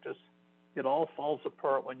practice. It all falls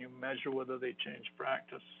apart when you measure whether they changed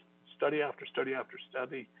practice. Study after study after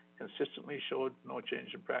study consistently showed no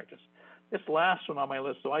change in practice. This last one on my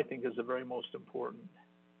list, though, I think is the very most important.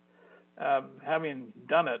 Having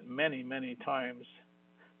done it many, many times,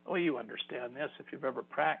 well, you understand this if you've ever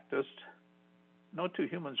practiced. No two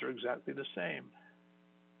humans are exactly the same.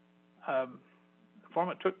 The form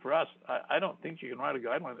it took for us, I don't think you can write a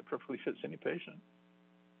guideline that perfectly fits any patient.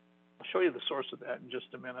 I'll show you the source of that in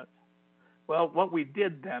just a minute. Well, what we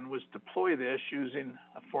did then was deploy this using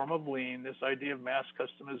a form of lean, this idea of mass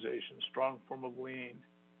customization, strong form of lean.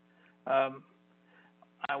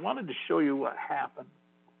 I wanted to show you what happened.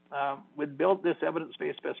 We'd built this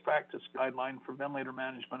evidence-based best practice guideline for ventilator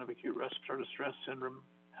management of acute respiratory distress syndrome.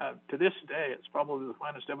 To this day, it's probably the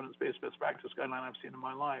finest evidence-based best practice guideline I've seen in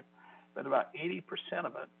my life, but about 80%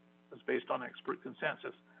 of it is based on expert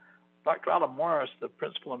consensus. Dr. Alan Morris, the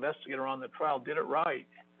principal investigator on the trial, did it right.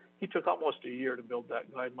 He took almost a year to build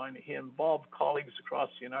that guideline. He involved colleagues across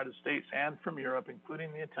the United States and from Europe,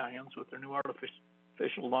 including the Italians with their new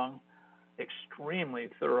artificial lung. Extremely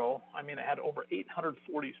thorough. I mean, it had over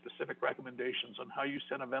 840 specific recommendations on how you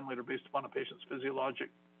set a ventilator based upon a patient's physiologic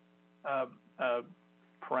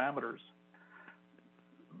parameters.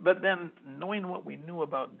 But then, knowing what we knew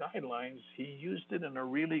about guidelines, he used it in a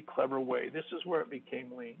really clever way. This is where it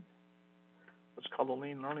became lean. It's called a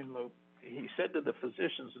lean learning loop. He said to the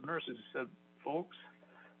physicians and nurses, he said, folks,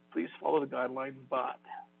 please follow the guideline, but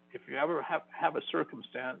if you ever have a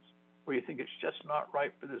circumstance where you think it's just not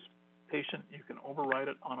right for this patient, you can override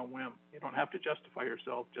it on a whim. You don't have to justify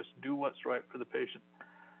yourself, just do what's right for the patient.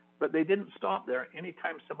 But they didn't stop there.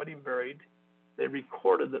 Anytime somebody varied, they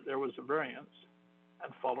recorded that there was a variance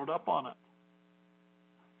and followed up on it.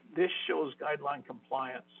 This shows guideline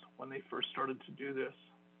compliance when they first started to do this.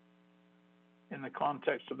 In the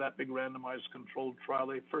context of that big randomized controlled trial,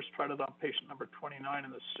 they first tried it on patient number 29 in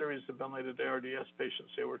the series of ventilated ARDS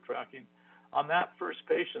patients they were tracking. On that first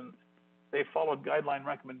patient, they followed guideline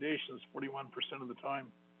recommendations 41% of the time.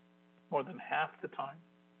 More than half the time,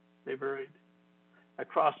 they varied.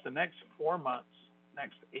 Across the next 4 months,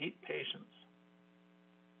 next 8 patients,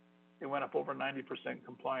 they went up over 90%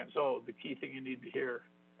 compliance. So the key thing you need to hear,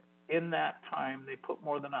 in that time, they put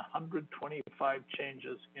more than 125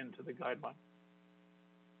 changes into the guideline.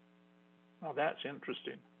 Now that's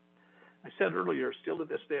interesting. I said earlier, still to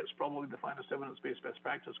this day, it's probably the finest evidence-based best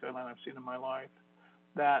practice guideline I've seen in my life.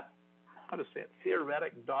 That, how to say it,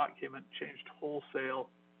 theoretic document changed wholesale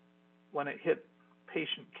when it hit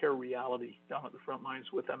patient care reality down at the front lines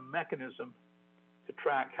with a mechanism to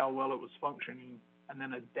track how well it was functioning and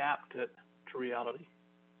then adapt it to reality.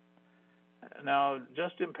 Now,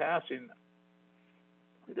 just in passing,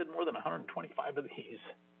 we did more than 125 of these.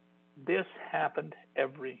 This happened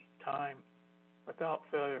every time without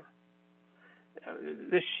failure.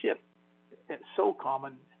 This shift, it's so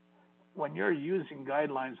common. When you're using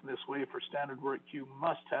guidelines in this way for standard work, you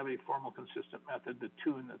must have a formal, consistent method to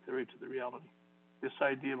tune the theory to the reality. This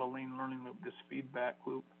idea of a lean learning loop, this feedback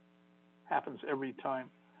loop, happens every time.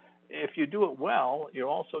 If you do it well, you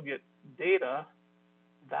also get data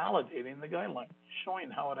validating the guideline, showing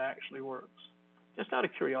how it actually works. Just out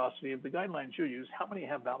of curiosity, of the guidelines you use, how many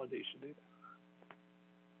have validation data?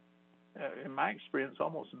 In my experience,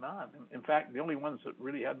 almost none. In fact, the only ones that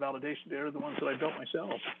really had validation data are the ones that I built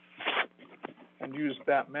myself and used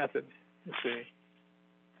that method, you see,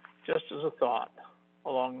 just as a thought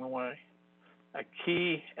along the way. A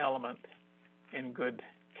key element in good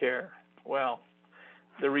care. Well,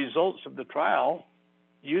 the results of the trial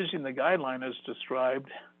using the guideline as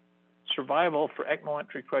described, survival for ECMO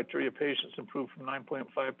entry criteria patients improved from 9.5%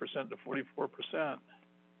 to 44%.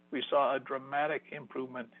 We saw a dramatic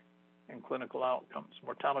improvement in clinical outcomes,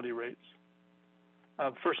 mortality rates.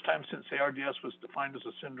 First time since ARDS was defined as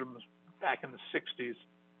a syndrome back in the 60s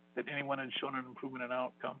that anyone had shown an improvement in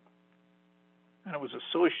outcome. And it was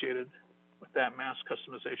associated with that mass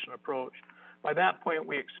customization approach. By that point,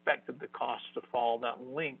 we expected the cost to fall. That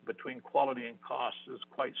link between quality and cost is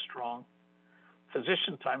quite strong.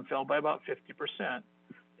 Physician time fell by about 50%.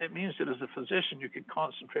 It means that as a physician, you could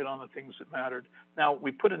concentrate on the things that mattered. Now,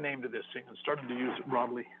 we put a name to this thing and started to use it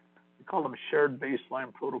broadly. We call them shared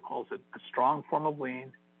baseline protocols, a strong form of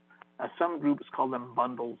lean. Some groups call them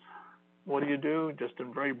bundles. What do? Just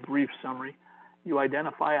in very brief summary, you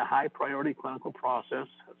identify a high priority clinical process,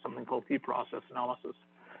 something called T-process analysis.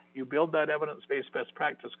 You build that evidence-based best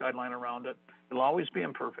practice guideline around it. It'll always be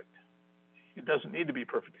imperfect. It doesn't need to be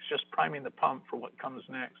perfect. It's just priming the pump for what comes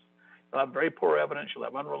next. You'll have very poor evidence. You'll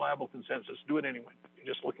have unreliable consensus. Do it anyway.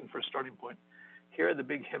 You're just looking for a starting point. Here are the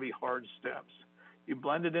big, heavy, hard steps. You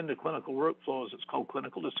blend it into clinical workflows. It's called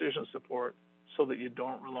clinical decision support so that you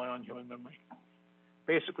don't rely on human memory.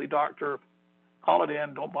 Basically, doctor, call it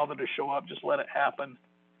in. Don't bother to show up. Just let it happen.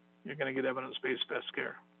 you're going to get evidence-based best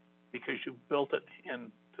care because you built it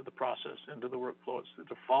into the process, into the workflow. It's the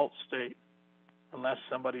default state unless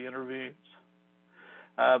somebody intervenes.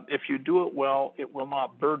 If you do it well, it will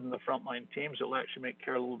not burden the frontline teams. It'll actually make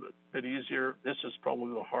care a little bit easier. This is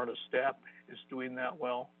probably the hardest step, is doing that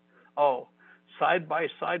well. Oh, side by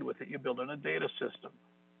side with it, you build in a data system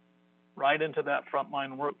right into that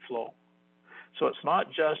frontline workflow. So it's not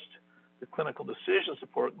just the clinical decision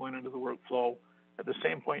support going into the workflow. At the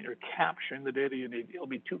same point, you're capturing the data you need. It'll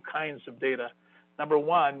be two kinds of data. Number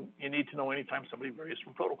one, you need to know anytime somebody varies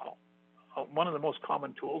from protocol. One of the most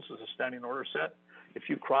common tools is a standing order set. If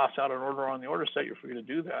you cross out an order on the order set, you're free to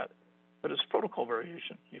do that. But it's protocol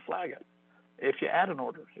variation. You flag it. If you add an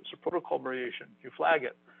order, it's a protocol variation. You flag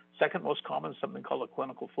it. Second most common is something called a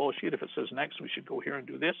clinical flow sheet. If it says next, we should go here and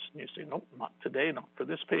do this, and you say, nope, not today. No, for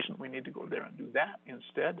this patient, we need to go there and do that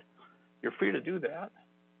instead. You're free to do that,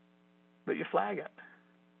 but you flag it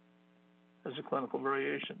as a clinical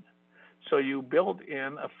variation. So you build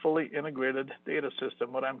in a fully integrated data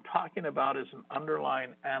system. What I'm talking about is an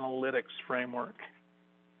underlying analytics framework.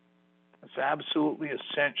 It's absolutely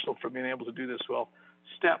essential for being able to do this well.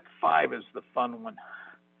 Step 5 is the fun one.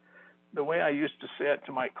 The way I used to say it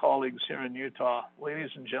to my colleagues here in Utah, ladies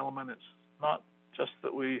and gentlemen, it's not just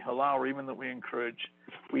that we allow or even that we encourage.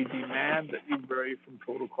 We demand that you vary from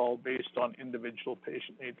protocol based on individual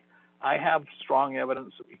patient need. I have strong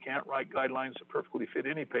evidence that we can't write guidelines that perfectly fit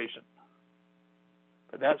any patient.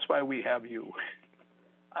 But that's why we have you.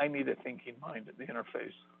 I need a thinking mind at the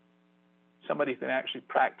interface. Somebody who can actually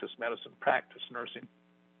practice medicine, practice nursing.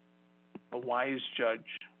 A wise judge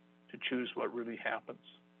to choose what really happens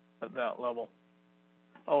at that level.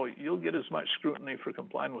 Oh, you'll get as much scrutiny for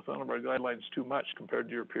complying with one of our guidelines too much compared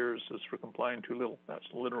to your peers as for complying too little. That's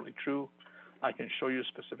literally true. I can show you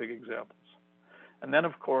specific examples. And then,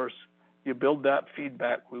 of course, you build that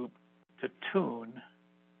feedback loop to tune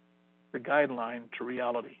the guideline to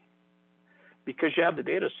reality. Because you have the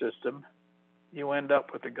data system, you end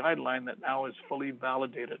up with a guideline that now is fully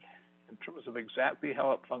validated in terms of exactly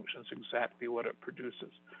how it functions, exactly what it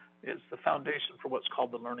produces. It's the foundation for what's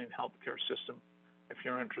called the learning healthcare system, if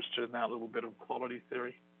you're interested in that little bit of quality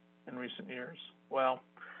theory in recent years. Well,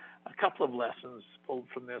 a couple of lessons pulled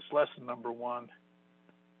from this. Lesson number 1,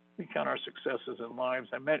 we count our successes in lives.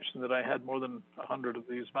 I mentioned that I had more than 100 of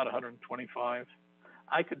these, about 125.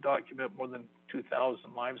 I could document more than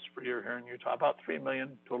 2,000 lives per year here in Utah, about 3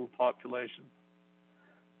 million total population.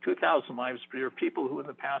 2,000 lives per year, people who in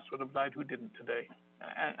the past would have died who didn't today.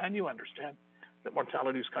 And you understand that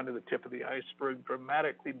mortality is kind of the tip of the iceberg,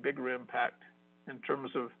 dramatically bigger impact in terms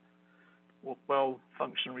of well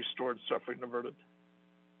function restored, suffering averted.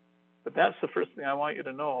 But that's the first thing I want you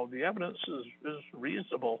to know. The evidence is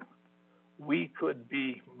reasonable. We could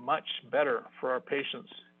be much better for our patients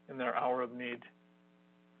in their hour of need.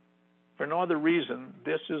 For no other reason,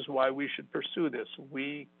 this is why we should pursue this.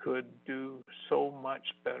 We could do so much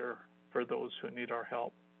better for those who need our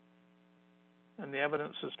help. And the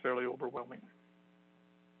evidence is fairly overwhelming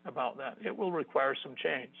about that. It will require some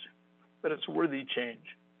change, but it's worthy change.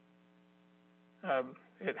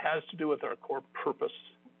 It has to do with our core purpose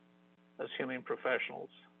as healing professionals.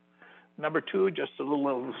 Number 2, just a little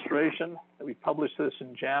illustration. We published this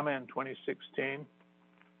in JAMA in 2016.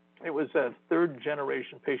 It was a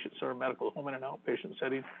 3rd-generation patient-centered medical home in an outpatient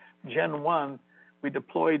setting. Gen 1, we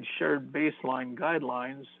deployed shared baseline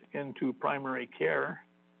guidelines into primary care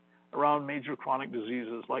around major chronic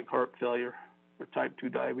diseases like heart failure or type 2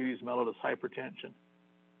 diabetes, mellitus, hypertension.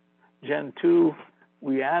 Gen 2,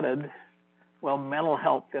 we added, mental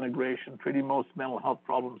health integration, treating most mental health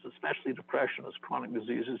problems, especially depression, as chronic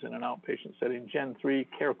diseases in an outpatient setting. Gen 3,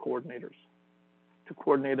 care coordinators, to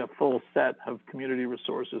coordinate a full set of community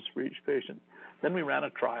resources for each patient. Then we ran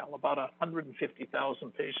a trial, about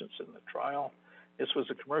 150,000 patients in the trial. This was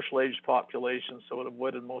a commercial age population, so it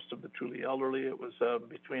avoided most of the truly elderly. It was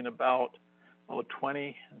between about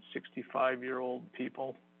 20 and 65-year-old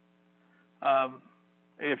people.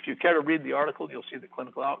 If you care to read the article, you'll see the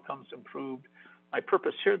clinical outcomes improved. My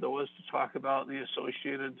purpose here, though, is to talk about the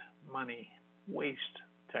associated money, waste,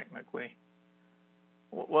 technically.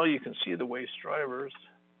 Well, you can see the waste drivers.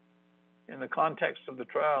 In the context of the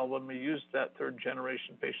trial, when we used that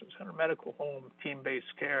 3rd-generation patient-centered medical home,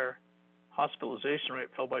 team-based care, hospitalization rate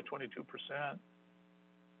fell by 22%.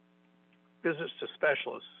 Visits to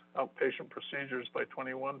specialists, outpatient procedures by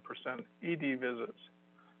 21%. ED visits,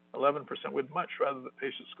 11%. We'd much rather that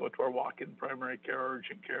patients go to our walk-in primary care or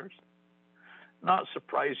urgent cares. Not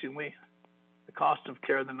surprisingly, the cost of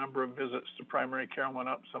care, the number of visits to primary care went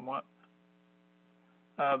up somewhat.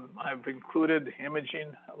 I've included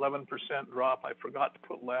imaging, 11% drop. I forgot to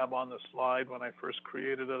put lab on the slide when I first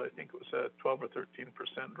created it. I think it was a 12 or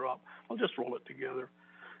 13% drop. I'll just roll it together.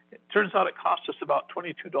 It turns out it cost us about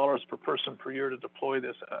 $22 per person per year to deploy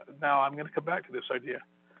this. Now I'm going to come back to this idea.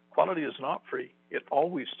 Quality is not free. It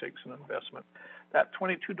always takes an investment. That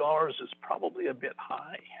 $22 is probably a bit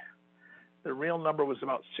high. The real number was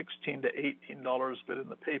about $16 to $18, but in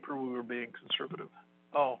the paper we were being conservative.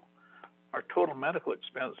 Oh, our total medical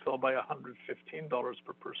expense fell by $115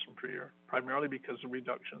 per person per year, primarily because of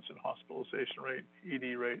reductions in hospitalization rate,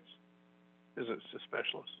 ED rates, visits to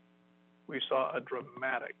specialists. We saw a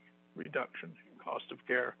dramatic reduction in cost of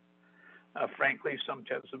care. Frankly, some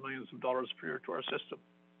tens of millions of dollars per year to our system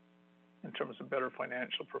in terms of better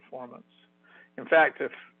financial performance. In fact,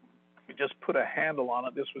 if we just put a handle on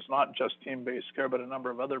it, this was not just team-based care, but a number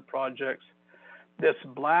of other projects. This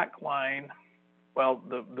black line, well,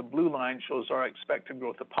 the blue line shows our expected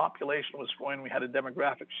growth. The population was growing. We had a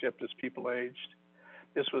demographic shift as people aged.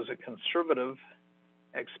 This was a conservative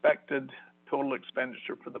expected total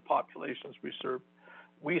expenditure for the populations we serve.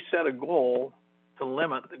 We set a goal to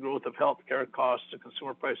limit the growth of healthcare costs to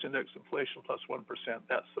consumer price index inflation plus 1%.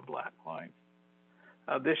 That's the black line.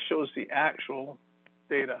 This shows the actual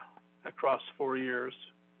data across 4 years,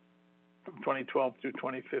 from 2012 through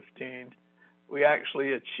 2015. We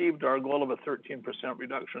actually achieved our goal of a 13%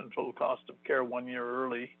 reduction in total cost of care 1 year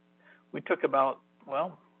early. We took about,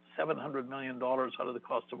 well, $700 million out of the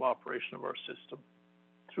cost of operation of our system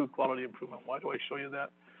through quality improvement. Why do I show you that?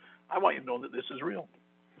 I want you to know that this is real.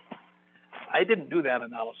 I didn't do that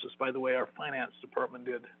analysis, by the way, our finance department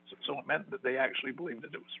did. So it meant that they actually believed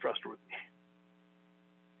that it was trustworthy.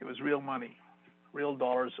 It was real money, real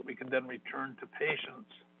dollars that we could then return to patients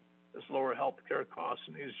as lower health care costs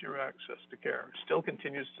and easier access to care. It still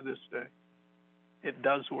continues to this day. It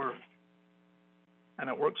does work, and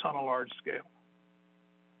it works on a large scale.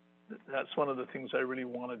 That's one of the things I really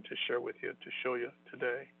wanted to share with you, to show you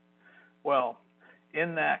today. Well,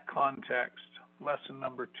 in that context, lesson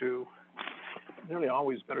number 2, nearly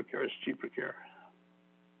always better care is cheaper care.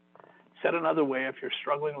 Said another way, if you're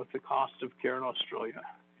struggling with the cost of care in Australia,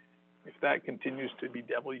 if that continues to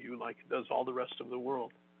bedevil you like it does all the rest of the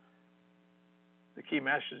world, the key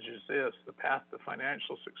message is this: the path to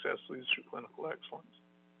financial success leads through clinical excellence.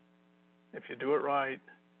 If you do it right,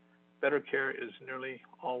 better care is nearly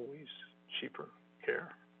always cheaper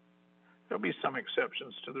care. There'll be some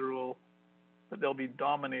exceptions to the rule, but they'll be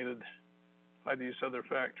dominated by these other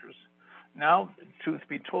factors. Now, truth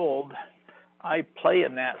be told, I play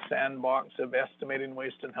in that sandbox of estimating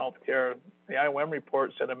waste in healthcare. The IOM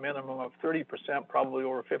report said a minimum of 30%, probably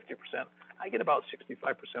over 50%. I get about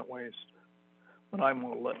 65% waste when I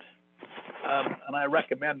model it. And I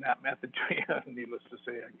recommend that method to you. Needless to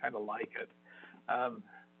say, I kind of like it.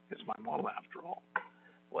 It's my model after all.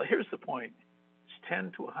 Well, here's the point. It's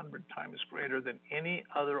 10 to 100 times greater than any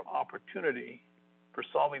other opportunity for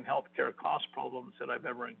solving healthcare cost problems that I've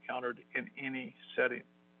ever encountered in any setting.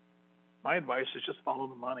 My advice is just follow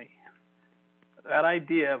the money. That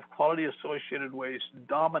idea of quality associated waste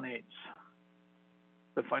dominates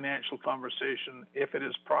the financial conversation if it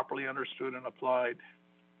is properly understood and applied.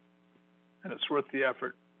 And it's worth the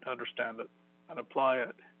effort to understand it and apply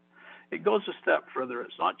it. It goes a step further.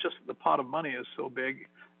 It's not just that the pot of money is so big.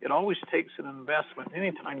 It always takes an investment.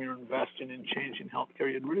 Anytime you're investing in changing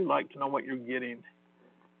healthcare, you'd really like to know what you're getting.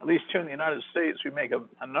 At least here in the United States, we make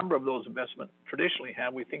a number of those investments, traditionally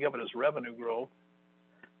have. We think of it as revenue growth.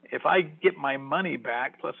 If I get my money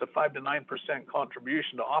back plus a 5 to 9%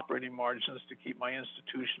 contribution to operating margins to keep my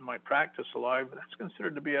institution, my practice alive, that's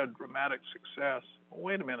considered to be a dramatic success. Well,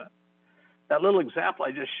 wait a minute. That little example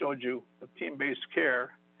I just showed you of team-based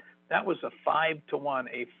care, that was a 5 to 1,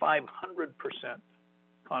 a 500%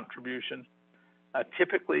 contribution.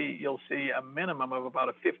 Typically, you'll see a minimum of about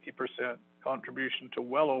a 50% contribution to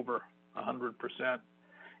well over 100%.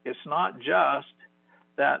 It's not just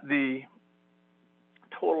that the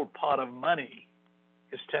total pot of money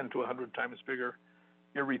is 10 to 100 times bigger.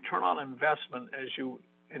 Your return on investment as you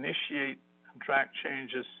initiate and track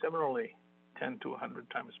change is similarly 10 to 100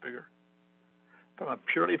 times bigger. From a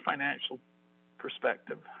purely financial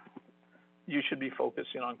perspective, you should be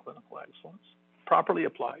focusing on clinical excellence, properly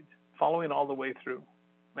applied, following all the way through,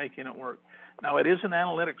 making it work. Now, it is an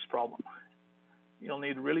analytics problem. You'll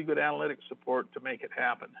need really good analytics support to make it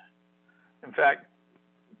happen. In fact,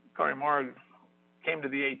 Kari Marg came to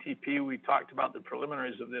the ATP. We talked about the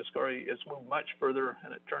preliminaries of this. Kari, it's moved much further,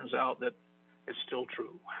 and it turns out that it's still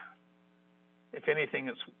true. If anything,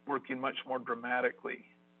 it's working much more dramatically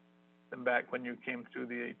than back when you came through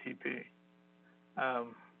the ATP.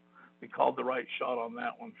 We called the right shot on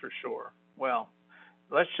that one for sure. Well,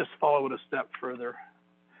 let's just follow it a step further.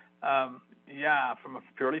 Yeah, from a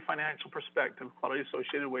purely financial perspective, quality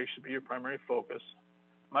associated waste should be your primary focus.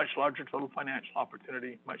 Much larger total financial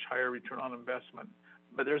opportunity, much higher return on investment.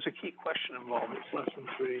 But there's a key question involved. It's lesson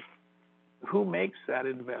 3. Who makes that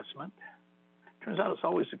investment? Turns out it's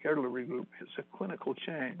always the care delivery group. It's a clinical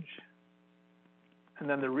change. And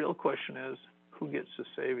then the real question is, who gets the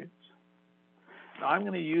savings? Now, I'm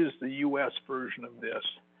going to use the US version of this.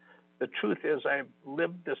 The truth is, I've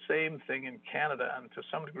lived the same thing in Canada and to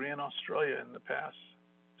some degree in Australia in the past.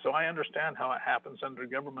 So I understand how it happens under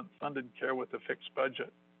government-funded care with a fixed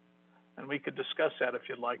budget. And we could discuss that if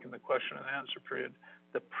you'd like in the question and answer period.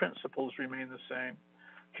 The principles remain the same.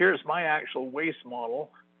 Here's my actual waste model.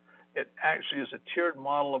 It actually is a tiered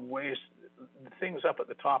model of waste. The things up at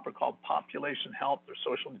the top are called population health. Or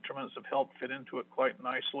social determinants of health fit into it quite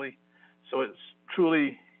nicely. So it's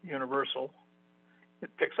truly universal. It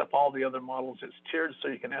picks up all the other models. It's tiered so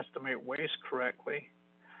you can estimate waste correctly.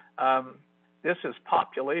 This is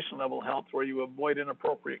population level health where you avoid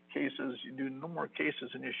inappropriate cases. You do no more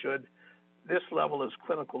cases than you should. This level is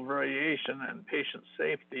clinical variation and patient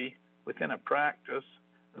safety within a practice.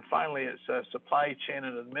 And finally, it's supply chain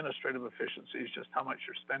and administrative efficiencies, just how much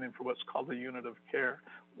you're spending for what's called the unit of care.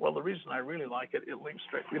 Well, the reason I really like it, it links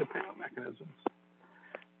directly to payment mechanisms.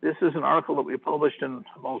 This is an article that we published in,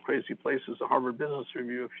 of all crazy places, the Harvard Business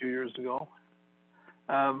Review a few years ago.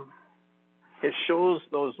 It shows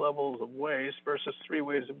those levels of waste versus 3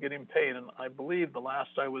 ways of getting paid. And I believe the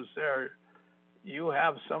last I was there, you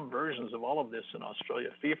have some versions of all of this in Australia.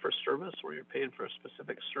 Fee for service, where you're paid for a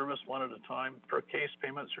specific service one at a time, per case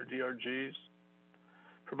payments or DRGs.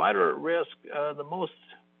 Provider at risk, the most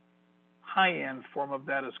high-end form of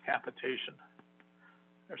that is capitation.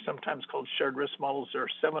 They're sometimes called shared risk models. There are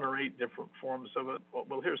 7 or 8 different forms of it.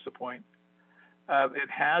 Well, here's the point. It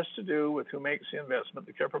has to do with who makes the investment,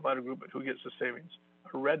 the care provider group, but who gets the savings.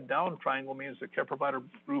 A red down triangle means the care provider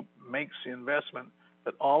group makes the investment,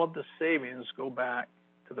 but all of the savings go back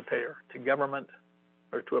to the payer, to government,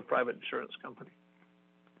 or to a private insurance company,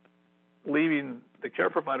 leaving the care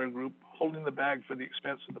provider group holding the bag for the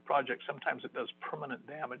expense of the project. Sometimes it does permanent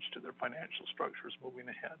damage to their financial structures moving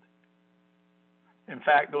ahead. In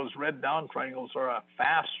fact, those red down triangles are a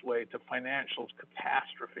fast way to financial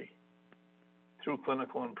catastrophe through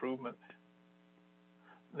clinical improvement.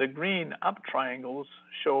 The green up triangles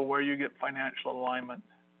show where you get financial alignment.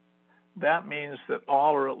 That means that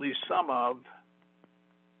all or at least some of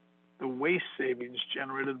the waste savings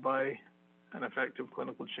generated by an effective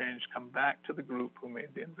clinical change come back to the group who made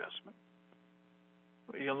the investment.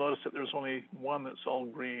 You'll notice that there's only one that's all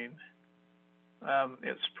green.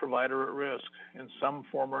 It's provider at risk in some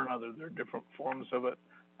form or another. There are different forms of it.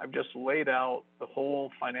 I've just laid out the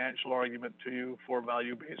whole financial argument to you for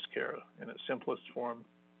value-based care in its simplest form.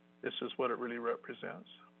 This is what it really represents.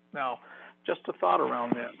 Now, just a thought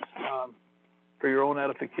around this for your own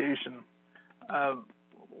edification.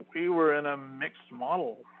 We were in a mixed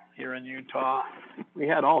model here in Utah. We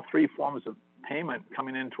had all 3 forms of payment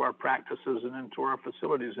coming into our practices and into our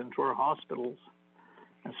facilities, into our hospitals.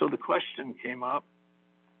 And so the question came up,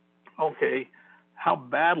 okay, how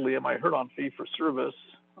badly am I hurt on fee for service,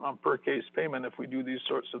 on per case payment if we do these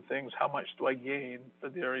sorts of things? How much do I gain for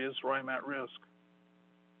the areas where I'm at risk?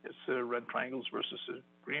 It's the red triangles versus the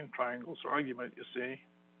green triangles argument, you see.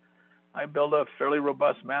 I built a fairly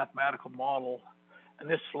robust mathematical model, and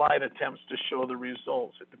this slide attempts to show the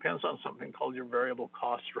results. It depends on something called your variable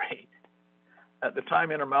cost rate. At the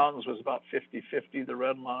time, Intermountains was about 50-50, the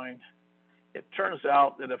red line. It turns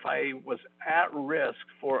out that if I was at risk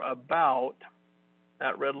for about,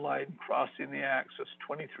 that red line crossing the axis,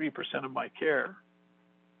 23% of my care,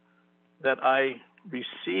 that I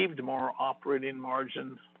received more operating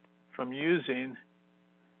margin from using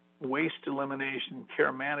waste elimination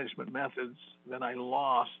care management methods than I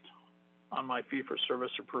lost on my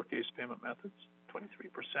fee-for-service or per-case payment methods, 23%.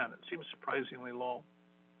 It seems surprisingly low.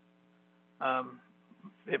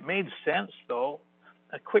 It made sense, though.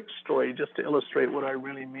 A quick story just to illustrate what I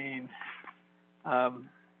really mean.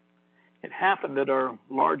 It happened at our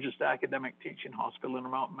largest academic teaching hospital,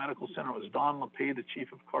 Intermountain Medical Center. It was Don LePay, the chief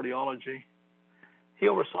of cardiology. He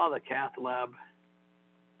oversaw the cath lab.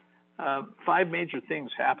 5 major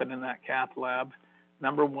things happened in that cath lab.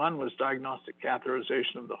 Number 1 was diagnostic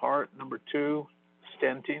catheterization of the heart. Number 2,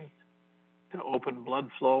 stenting to open blood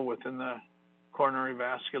flow within the coronary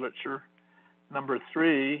vasculature. Number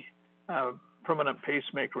 3, permanent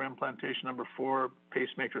pacemaker implantation. Number 4,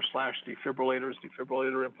 pacemaker/defibrillators,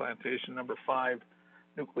 defibrillator implantation. Number 5,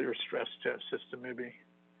 nuclear stress test system, maybe.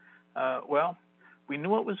 Well, We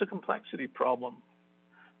knew it was a complexity problem.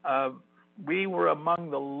 We were among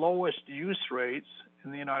the lowest use rates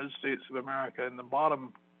in the United States of America, in the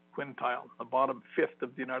bottom quintile, the bottom fifth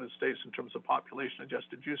of the United States in terms of population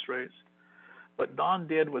adjusted use rates. What Don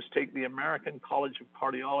did was take the American College of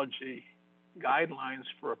Cardiology guidelines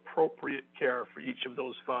for appropriate care for each of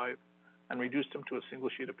those 5 and reduced them to a single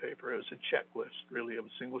sheet of paper. It was a checklist, really, of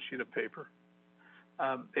a single sheet of paper.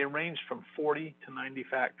 They ranged from 40 to 90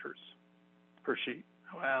 factors per sheet.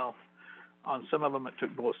 Well, on some of them, it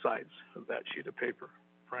took both sides of that sheet of paper,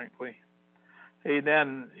 frankly. He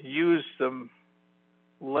then used some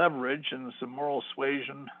leverage and some moral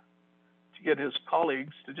suasion to get his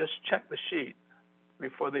colleagues to just check the sheet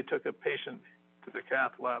before they took a patient to the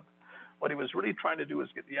cath lab. What he was really trying to do was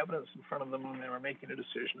get the evidence in front of them when they were making a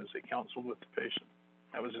decision as they counseled with the patient.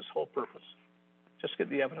 That was his whole purpose. Just get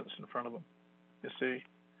the evidence in front of them, you see.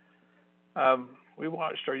 We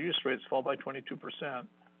watched our use rates fall by 22%.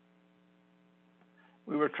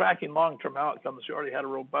 We were tracking long-term outcomes. We already had a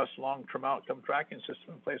robust long-term outcome tracking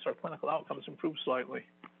system in place. Our clinical outcomes improved slightly.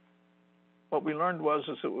 What we learned was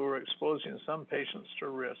that we were exposing some patients to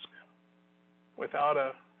risk without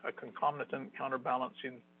a concomitant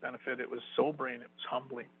counterbalancing benefit. It was sobering, it was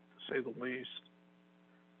humbling, to say the least.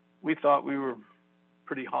 We thought we were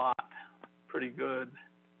pretty hot, pretty good.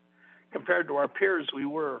 Compared to our peers, we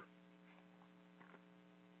were.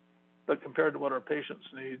 But compared to what our patients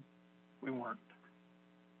need, we weren't.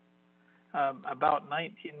 About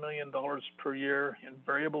 $19 million per year in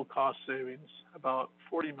variable cost savings, about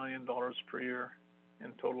 $40 million per year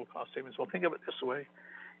in total cost savings. Well, think of it this way.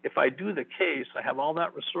 If I do the case, I have all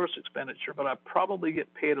that resource expenditure, but I probably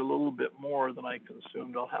get paid a little bit more than I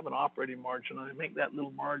consumed. I'll have an operating margin, and I make that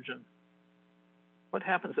little margin. What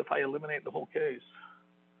happens if I eliminate the whole case?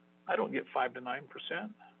 I don't get 5 to 9%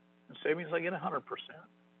 in savings. I get 100%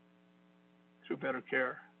 through better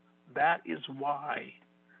care. That is why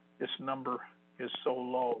this number is so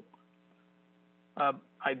low.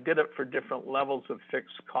 I did it for different levels of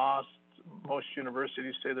fixed costs. Most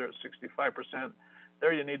universities say they're at 65%.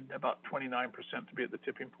 There you need about 29% to be at the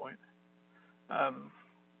tipping point.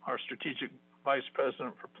 Our strategic vice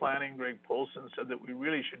president for planning, Greg Polson, said that we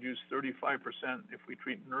really should use 35% if we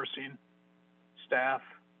treat nursing staff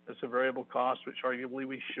as a variable cost, which arguably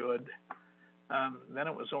we should. Then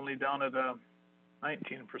it was only down at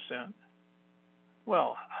 19%.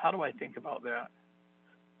 Well, how do I think about that?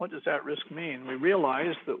 What does that risk mean? We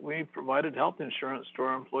realized that we provided health insurance to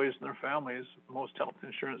our employees and their families. Most health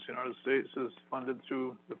insurance in the United States is funded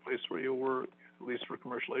through the place where you work, at least for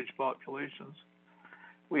commercial age populations.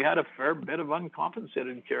 We had a fair bit of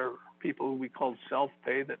uncompensated care, people we called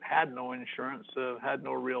self-pay that had no insurance, had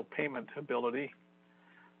no real payment ability.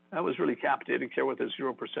 That was really capitated care with a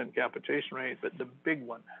 0% capitation rate, but the big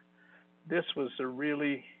one, this was a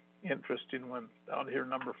really interesting one down here,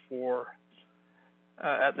 number 4.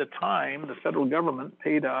 At the time, the federal government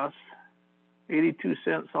paid us 82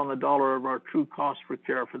 cents on the dollar of our true cost for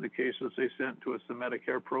care for the cases they sent to us, the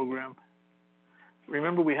Medicare program.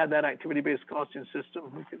 Remember, we had that activity-based costing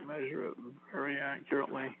system. We could measure it very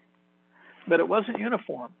accurately, but it wasn't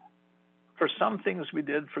uniform. For some things we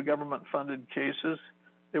did for government-funded cases,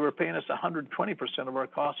 they were paying us 120% of our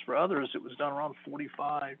costs. For others, it was done around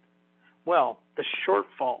 45. Well, the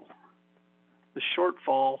shortfall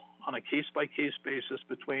on a case-by-case basis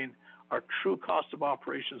between our true cost of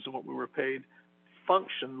operations and what we were paid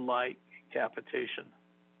functioned like capitation.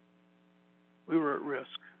 We were at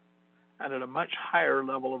risk, and at a much higher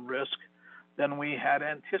level of risk than we had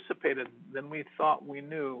anticipated, than we thought we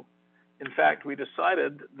knew. In fact, we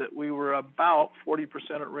decided that we were about 40%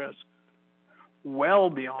 at risk,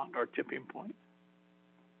 well beyond our tipping point.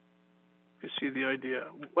 You see the idea?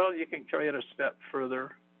 Well, you can carry it a step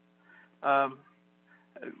further.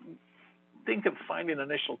 Think of finding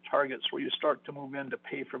initial targets where you start to move into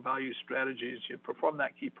pay-for-value strategies. You perform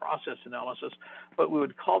that key process analysis, but we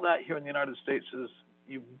would call that here in the United States is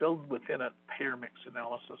you build within it payer mix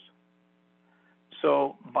analysis.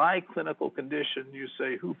 So by clinical condition, you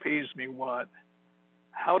say, who pays me what?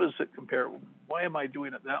 How does it compare? Why am I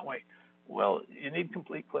doing it that way? Well, you need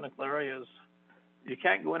complete clinical areas. You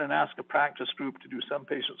can't go in and ask a practice group to do some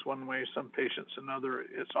patients one way, some patients another.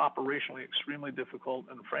 It's operationally extremely difficult,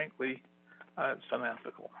 and frankly, it's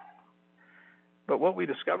unethical. But what we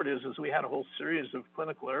discovered is we had a whole series of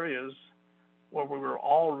clinical areas where we were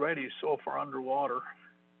already so far underwater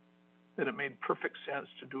that it made perfect sense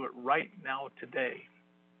to do it right now today,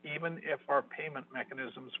 even if our payment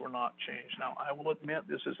mechanisms were not changed. Now, I will admit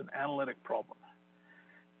this is an analytic problem.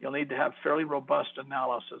 You'll need to have fairly robust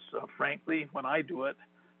analysis. Frankly, when I do it,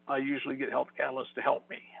 I usually get Health Catalyst to help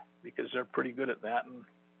me because they're pretty good at that. And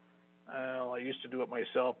I used to do it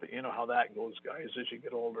myself, but you know how that goes, guys, as you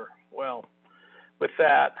get older. Well, with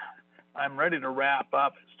that, I'm ready to wrap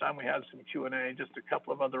up. It's time we had some Q&A, just a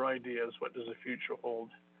couple of other ideas. What does the future hold?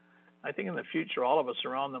 I think in the future, all of us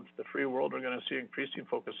around the free world are going to see increasing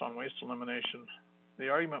focus on waste elimination. The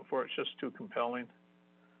argument for it's just too compelling.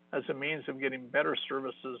 As a means of getting better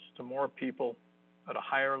services to more people at a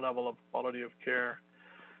higher level of quality of care,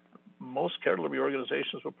 most care delivery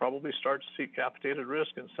organizations will probably start to see capitated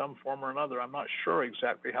risk in some form or another. I'm not sure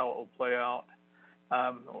exactly how it will play out.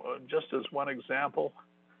 Just as one example,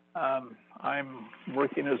 I'm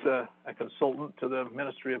working as a consultant to the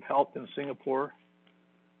Ministry of Health in Singapore.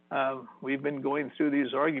 We've been going through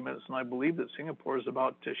these arguments, and I believe that Singapore is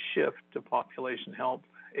about to shift to population health,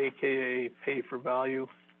 aka pay for value,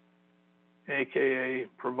 aka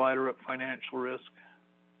provider at financial risk.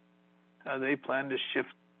 They plan to shift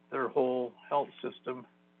their whole health system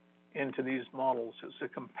into these models. It's a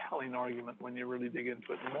compelling argument when you really dig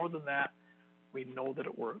into it. More than that, we know that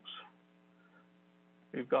it works.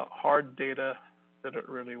 We've got hard data that it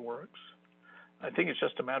really works. I think it's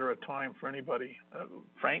just a matter of time for anybody.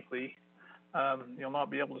 Frankly, you'll not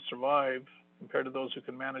be able to survive compared to those who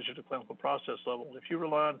can manage at a clinical process level. If you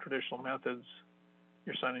rely on traditional methods,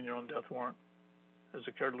 you're signing your own death warrant as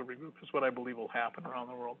a care delivery group, is what I believe will happen around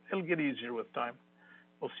the world. It'll get easier with time.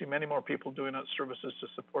 We'll see many more people doing it. Services to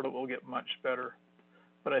support it will get much better.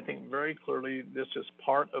 But I think very clearly this is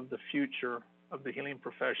part of the future of the healing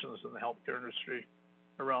professions in the healthcare industry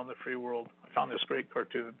around the free world. I found this great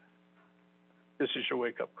cartoon. This is your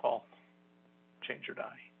wake-up call. Change or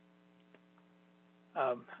die.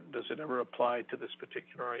 Does it ever apply to this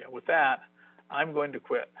particular area? With that, I'm going to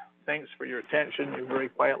quit. Thanks for your attention. You very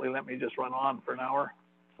quietly let me just run on for an hour,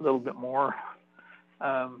 a little bit more.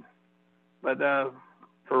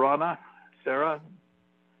 Farhana, Sarah,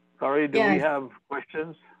 Kari, do we have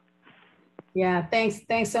questions? Yeah,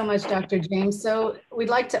 thanks so much, Dr. James. So we'd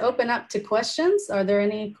like to open up to questions. Are there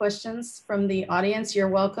any questions from the audience? You're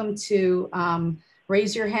welcome to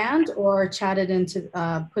raise your hand or chat it into,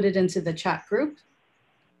 put it into the chat group.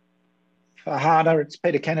 Farhana, it's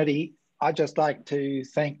Peter Kennedy. I'd just like to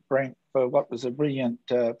thank Brent for what was a brilliant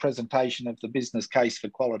presentation of the business case for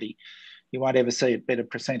quality. You won't ever see it better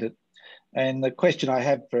presented. And the question I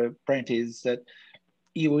have for Brent is that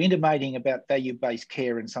you were intimating about value-based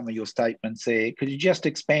care in some of your statements there. Could you just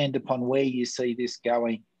expand upon where you see this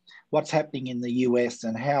going? What's happening in the US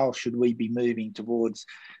and how should we be moving towards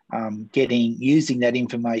using that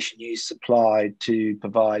information you supplied to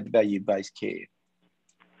provide value-based care?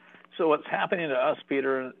 So what's happening to us,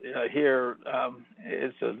 Peter, here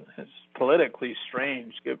is it's politically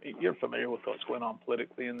strange. You're familiar with what's going on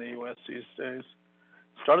politically in the U.S. these days.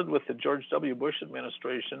 Started with the George W. Bush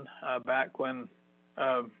administration back when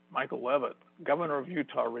Michael Leavitt, governor of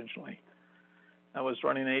Utah originally, was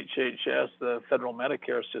running HHS, the federal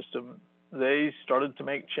Medicare system. They started to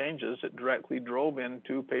make changes that directly drove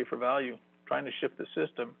into pay for value, trying to shift the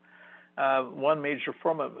system. One major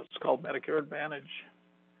form of it is called Medicare Advantage.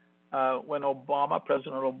 When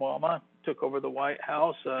President Obama took over the White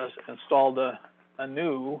House, installed a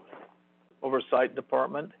new oversight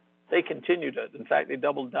department, they continued it. In fact, they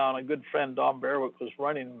doubled down. A good friend, Don Berwick, was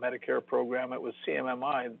running the Medicare program. It was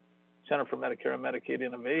CMMI, Center for Medicare and Medicaid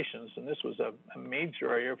Innovations, and this was a major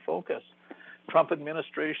area of focus. Trump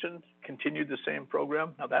administration continued the same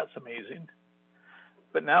program. Now that's amazing.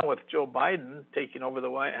 But now with Joe Biden taking over the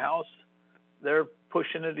White House, they're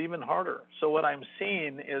pushing it even harder. So what I'm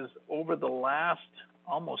seeing is over the last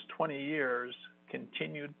almost 20 years,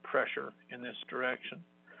 continued pressure in this direction.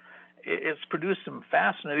 It's produced some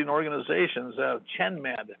fascinating organizations.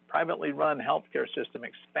 ChenMed, privately run healthcare system,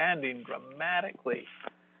 expanding dramatically,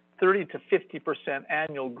 30 to 50%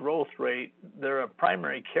 annual growth rate. They're a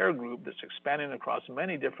primary care group that's expanding across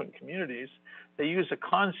many different communities. They use a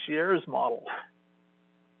concierge model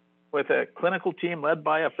with a clinical team led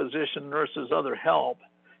by a physician, nurses, other help,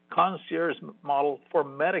 concierge model for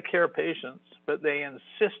Medicare patients, but they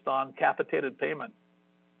insist on capitated payment.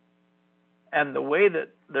 And the way that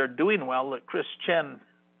they're doing well, that Chris Chen,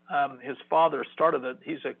 his father started it.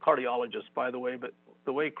 He's a cardiologist, by the way, but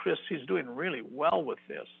the way he's doing really well with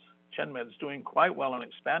this. ChenMed's doing quite well and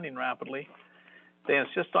expanding rapidly. They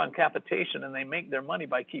insist on capitation and they make their money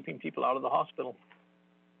by keeping people out of the hospital.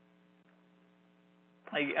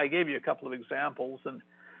 I gave you a couple of examples, and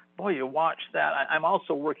boy, you watch that. I'm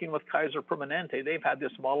also working with Kaiser Permanente. They've had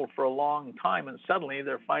this model for a long time, and suddenly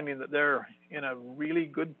they're finding that they're in a really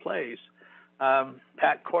good place.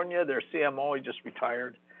 Pat Cornia, their CMO, he just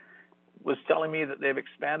retired. was telling me that they've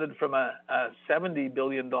expanded from a $70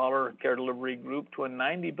 billion care delivery group to a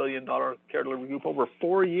 $90 billion care delivery group over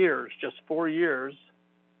 4 years, just 4 years,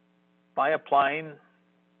 by applying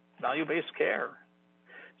value-based care.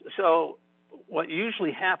 So what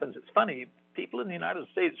usually happens, it's funny, people in the United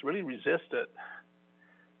States really resist it.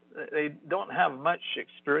 They don't have much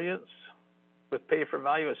experience with pay for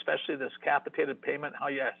value, especially this capitated payment, how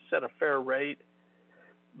you set a fair rate.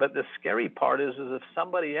 But the scary part is if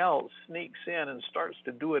somebody else sneaks in and starts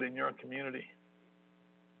to do it in your community,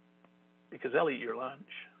 because they'll eat your lunch.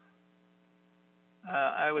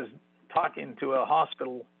 I was talking to a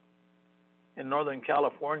hospital in Northern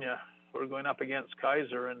California who were going up against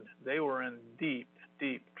Kaiser, and they were in deep,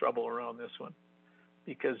 deep trouble around this one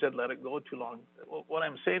because they'd let it go too long. What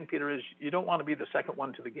I'm saying, Peter, is you don't want to be the second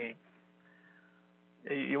one to the game.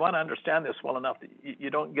 You want to understand this well enough that you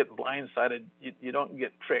don't get blindsided, you don't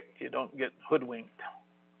get tricked, you don't get hoodwinked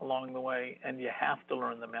along the way, and you have to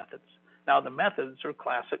learn the methods. Now, the methods are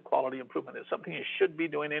classic quality improvement. It's something you should be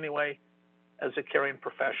doing anyway as a caring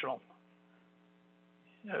professional.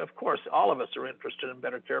 Of course, all of us are interested in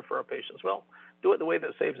better care for our patients. Well, do it the way that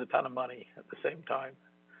saves a ton of money at the same time.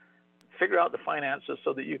 Figure out the finances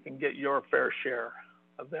so that you can get your fair share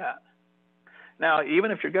of that. Now, even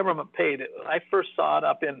if you're government paid, I first saw it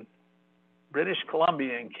up in British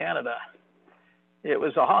Columbia in Canada. It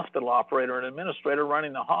was a hospital operator, an administrator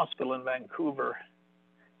running a hospital in Vancouver.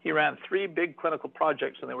 He ran 3 big clinical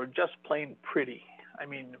projects, and they were just plain pretty. I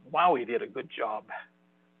mean, wow, he did a good job.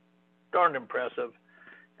 Darn impressive.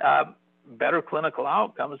 Better clinical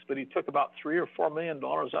outcomes, but he took about $3 or $4 million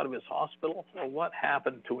out of his hospital. Well, what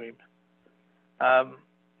happened to him?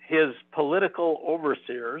 His political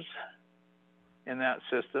overseers in that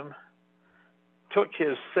system took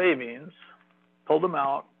his savings, pulled them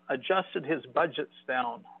out, adjusted his budgets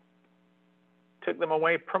down, took them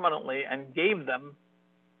away permanently, and gave them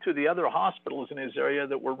to the other hospitals in his area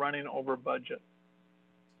that were running over budget.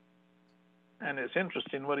 And it's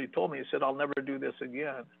interesting what he told me. He said, I'll never do this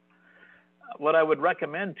again. What I would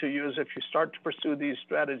recommend to you is if you start to pursue these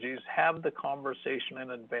strategies, have the conversation in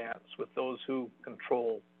advance with those who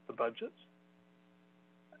control the budgets.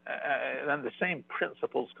 And the same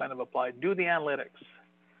principles kind of apply. Do the analytics,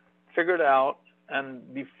 figure it out,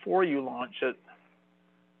 and before you launch it,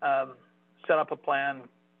 set up a plan,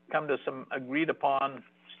 come to some agreed upon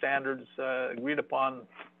standards, agreed upon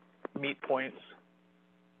meet points,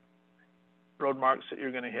 road marks that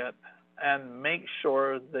you're going to hit, and make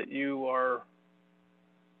sure that you are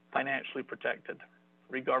financially protected,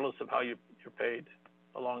 regardless of how you're paid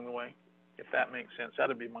along the way, if that makes sense. That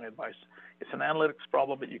would be my advice. It's an analytics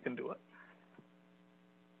problem, but you can do it.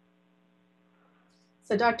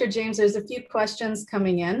 So Dr. James, there's a few questions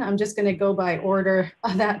coming in. I'm just going to go by order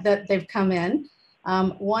that they've come in.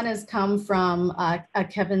 One has come from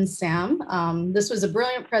Kevin Sam. This was a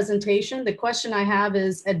brilliant presentation. The question I have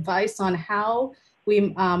is advice on how we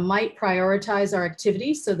might prioritize our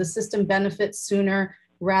activities so the system benefits sooner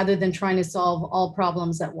rather than trying to solve all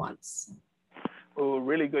problems at once. Oh,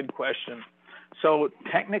 really good question. So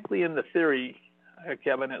technically in the theory,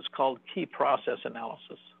 Kevin, it's called key process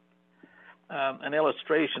analysis. An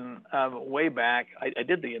illustration way back, I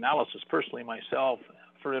did the analysis personally myself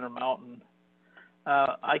for Intermountain.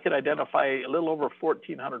 I could identify a little over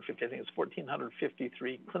 1,450, I think it's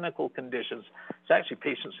 1,453 clinical conditions. It's actually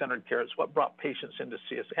patient-centered care. It's what brought patients in to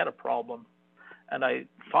see us. They had a problem, and I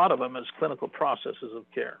thought of them as clinical processes of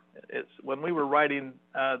care. It's when we were writing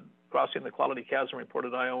Crossing the Quality Chasm report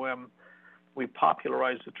at IOM, we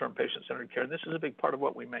popularized the term patient-centered care. And this is a big part of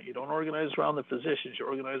what we meant. You don't organize around the physicians, you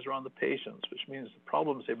organize around the patients, which means the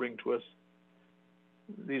problems they bring to us,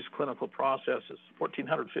 these clinical processes,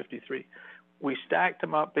 1,453. We stacked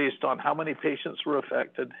them up based on how many patients were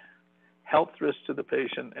affected, health risk to the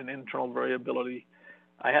patient, and internal variability.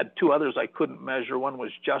 I had 2 others I couldn't measure. One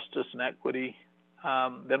was justice and equity.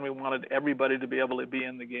 Then we wanted everybody to be able to be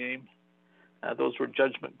in the game. Those were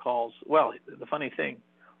judgment calls. Well, the funny thing,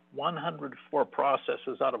 104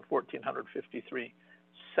 processes out of 1,453,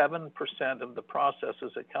 7% of the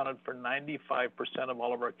processes accounted for 95% of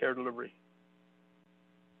all of our care delivery.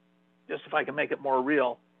 Just if I can make it more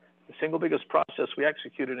real, the single biggest process we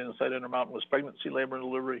executed inside Intermountain was pregnancy, labor, and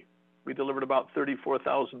delivery. We delivered about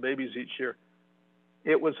 34,000 babies each year.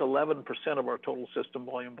 It was 11% of our total system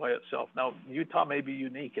volume by itself. Now, Utah may be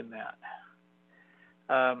unique in that.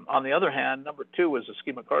 On the other hand, number 2 was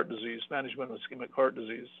ischemic heart disease, management of ischemic heart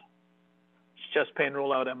disease. Chest pain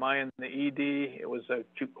rollout MI in the ED. It was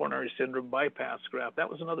acute coronary syndrome bypass graft. That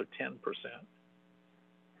was another 10%.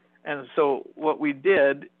 And so what we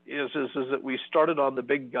did is that we started on the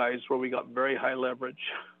big guys where we got very high leverage.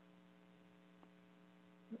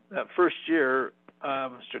 that first year,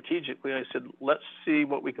 strategically, I said, let's see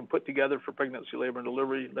what we can put together for pregnancy, labor, and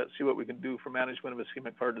delivery. Let's see what we can do for management of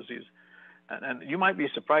ischemic heart disease. And you might be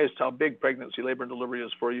surprised how big pregnancy, labor, and delivery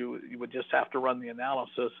is for you. You would just have to run the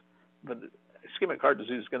analysis. But ischemic heart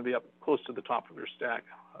disease is going to be up close to the top of your stack,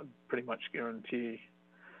 I pretty much guarantee.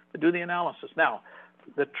 But do the analysis. Now,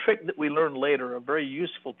 the trick that we learned later, a very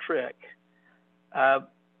useful trick,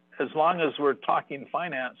 as long as we're talking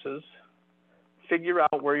finances, figure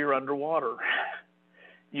out where you're underwater.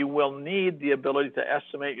 You will need the ability to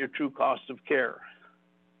estimate your true cost of care.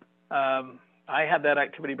 I had that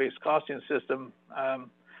activity-based costing system.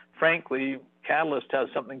 Frankly, Catalyst has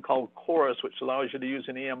something called Chorus, which allows you to use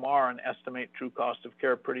an EMR and estimate true cost of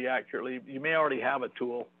care pretty accurately. You may already have a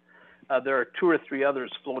tool. There are 2 or 3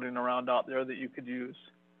 others floating around out there that you could use.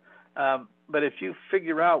 But if you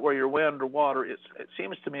figure out where you're way underwater, it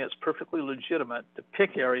seems to me it's perfectly legitimate to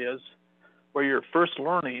pick areas where you're first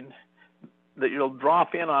learning that you'll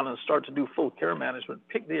drop in on and start to do full care management.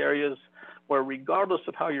 Pick the areas where, regardless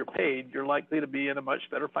of how you're paid, you're likely to be in a much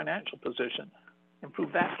better financial position.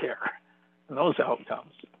 Improve that care and those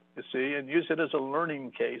outcomes, you see, and use it as a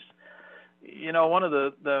learning case. You know, one of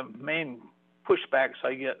the main pushbacks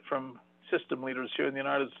I get from system leaders here in the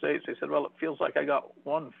United States, they said, well, it feels like I got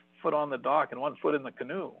 1 foot on the dock and 1 foot in the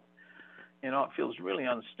canoe. You know, it feels really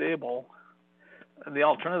unstable. And the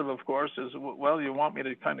alternative, of course, is, well, you want me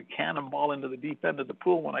to kind of cannonball into the deep end of the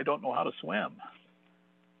pool when I don't know how to swim.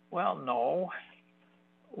 Well, no.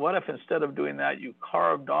 What if instead of doing that, you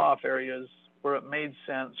carved off areas where it made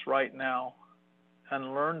sense right now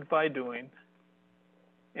and learned by doing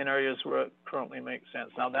in areas where it currently makes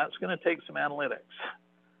sense? Now, that's going to take some analytics,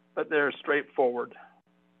 but they're straightforward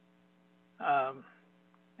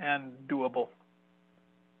and doable.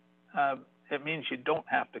 It means you don't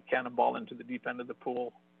have to cannonball into the deep end of the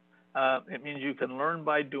pool. It means you can learn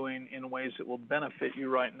by doing in ways that will benefit you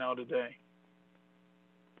right now today.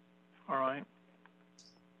 All right?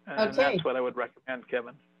 And okay. That's what I would recommend,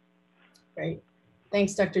 Kevin. Great.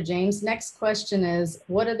 Thanks, Dr. James. Next question is,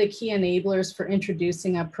 what are the key enablers for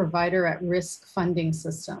introducing a provider at risk funding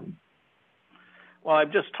system? Well,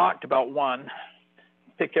 I've just talked about one.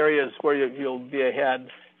 Pick areas where you'll be ahead.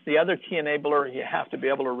 The other key enabler, you have to be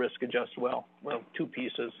able to risk adjust well. Well, 2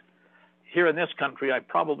 pieces. Here in this country, I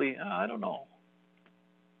probably, I don't know.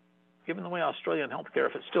 Given the way Australian healthcare,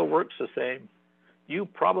 if it still works the same, you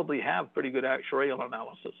probably have pretty good actuarial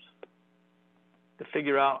analysis to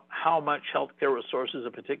figure out how much healthcare resources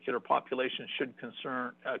a particular population should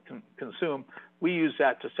consume. We use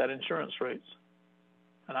that to set insurance rates.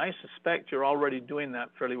 And I suspect you're already doing that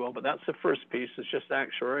fairly well, but that's the first piece, it's just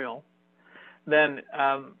actuarial. Then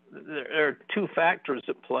there are 2 factors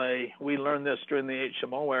at play. We learned this during the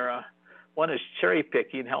HMO era. One is cherry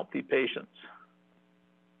picking healthy patients.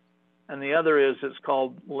 And the other is, it's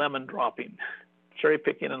called lemon dropping. Cherry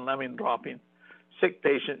picking and lemon dropping. Sick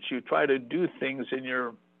patients, you try to do things in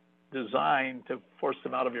your design to force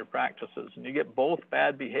them out of your practices, and you get both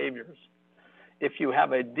bad behaviors. If you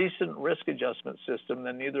have a decent risk adjustment system,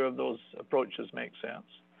 then neither of those approaches make sense.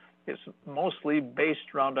 It's mostly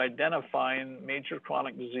based around identifying major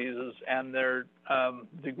chronic diseases and their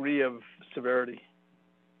degree of severity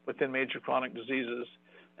within major chronic diseases.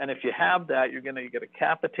 And if you have that, you're going to get a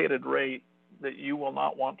capitated rate that you will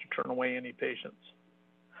not want to turn away any patients.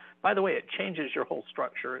 By the way, it changes your whole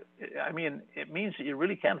structure. I mean, it means that you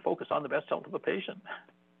really can focus on the best health of a patient.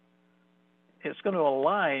 It's going to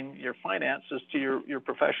align your finances to your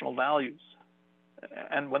professional values.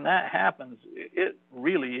 And when that happens, it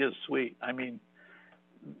really is sweet. I mean,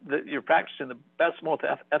 you're practicing the best, most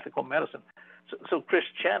ethical medicine. So Chris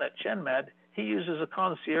Chen at ChenMed, he uses a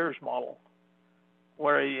concierge model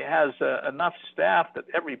where he has enough staff that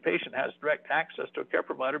every patient has direct access to a care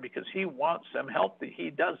provider because he wants them healthy.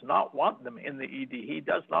 He does not want them in the ED. He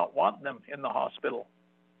does not want them in the hospital.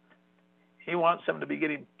 He wants them to be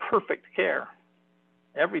getting perfect care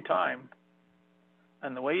every time.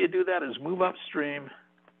 And the way you do that is move upstream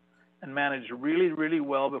and manage really, really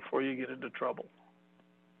well before you get into trouble.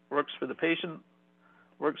 Works for the patient,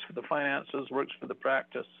 works for the finances, works for the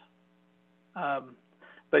practice.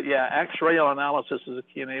 But yeah, actuarial analysis is a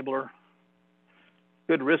key enabler.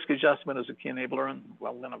 Good risk adjustment is a key enabler. And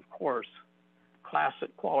well, then of course,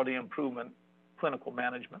 classic quality improvement, clinical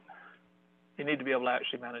management. You need to be able to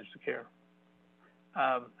actually manage the care.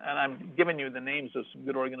 And I'm giving you the names of some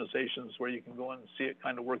good organizations where you can go and see it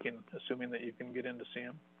kind of working, assuming that you can get in to see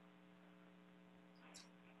them.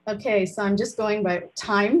 Okay, so I'm just going by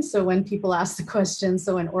time. So when people ask the question,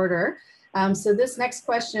 so in order. So this next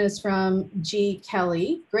question is from G.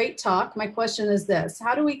 Kelly. Great talk. My question is this: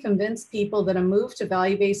 how do we convince people that a move to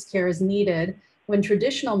value-based care is needed when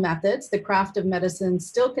traditional methods, the craft of medicine,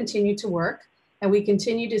 still continue to work and we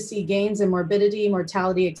continue to see gains in morbidity,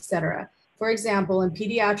 mortality, et cetera? For example, in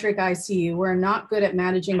pediatric ICU, we're not good at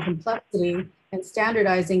managing complexity and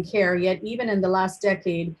standardizing care, yet even in the last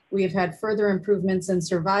decade, we have had further improvements in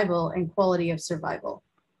survival and quality of survival.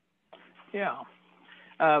 Yeah.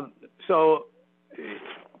 So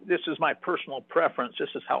this is my personal preference. This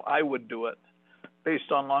is how I would do it.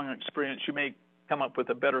 Based on long experience, you may come up with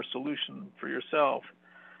a better solution for yourself.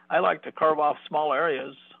 I like to carve off small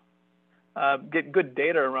areas, get good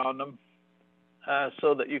data around them,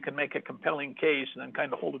 so that you can make a compelling case and then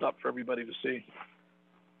kind of hold it up for everybody to see.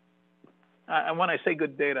 And when I say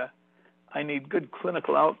good data, I need good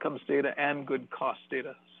clinical outcomes data and good cost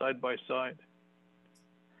data side by side.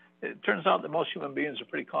 It turns out that most human beings are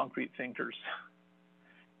pretty concrete thinkers.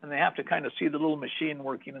 And they have to kind of see the little machine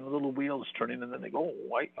working and the little wheels turning, and then they go,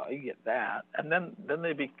 oh, I get that. And then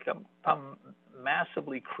they become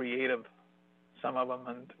massively creative, some of them,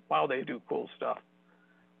 and wow, they do cool stuff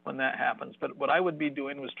when that happens. But what I would be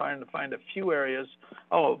doing was trying to find a few areas.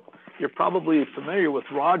 Oh, you're probably familiar with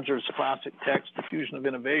Rogers' classic text, Diffusion of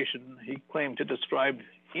Innovation. He claimed to describe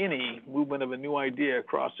any movement of a new idea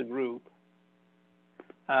across a group.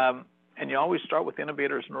 And you always start with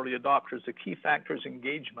innovators and early adopters. The key factor is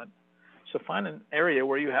engagement. So find an area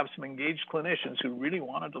where you have some engaged clinicians who really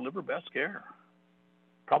want to deliver best care.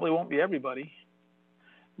 Probably won't be everybody.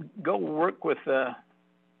 Go work with the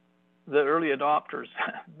early adopters,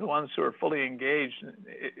 the ones who are fully engaged.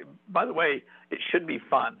 By the way, it should be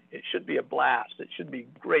fun. It should be a blast. It should be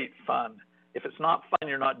great fun. If it's not fun,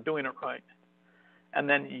 you're not doing it right. And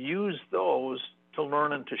then use those to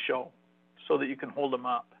learn and to show so that you can hold them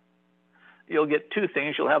up. You'll get two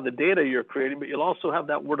things. You'll have the data you're creating, but you'll also have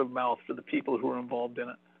that word of mouth for the people who are involved in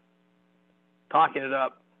it. Talking it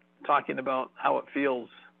up, talking about how it feels.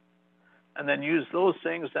 And then use those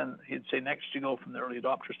things. Then he'd say next you go from the early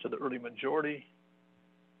adopters to the early majority,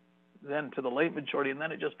 then to the late majority, and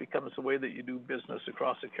then it just becomes the way that you do business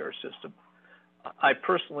across the care system. I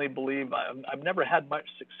personally believe I've never had much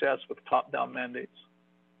success with top-down mandates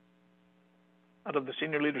out of the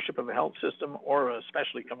senior leadership of a health system, or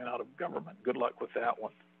especially coming out of government. Good luck with that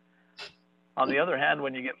one. On the other hand,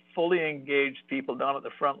 when you get fully engaged people down at the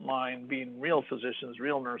front line, being real physicians,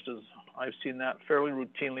 real nurses, I've seen that fairly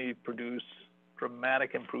routinely produce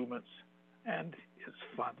dramatic improvements, and it's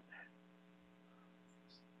fun.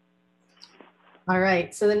 All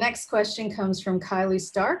right, so the next question comes from Kylie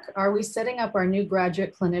Stark. Are we setting up our new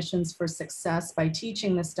graduate clinicians for success by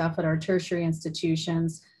teaching this stuff at our tertiary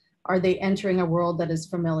institutions? Are they entering a world that is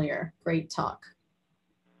familiar? Great talk.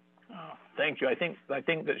 Oh, thank you. I think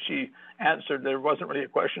that she answered. There wasn't really a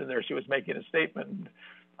question in there. She was making a statement.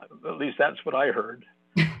 At least that's what I heard.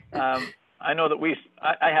 I know that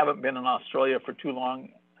I haven't been in Australia for too long,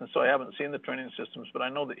 and so I haven't seen the training systems, but I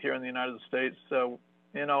know that here in the United States,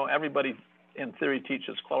 everybody in theory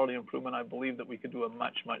teaches quality improvement. I believe that we could do a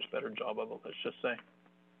much, much better job of it, let's just say.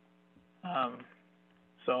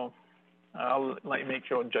 So I'll let you make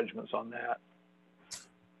your own judgments on that.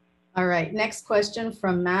 All right, next question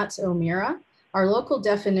from Matt O'Meara. Our local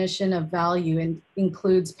definition of value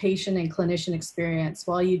includes patient and clinician experience.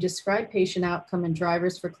 While you describe patient outcome and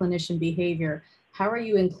drivers for clinician behavior, how are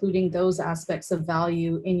you including those aspects of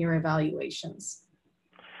value in your evaluations?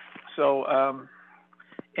 So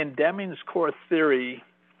in Deming's core theory,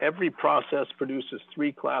 every process produces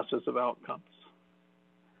three classes of outcomes.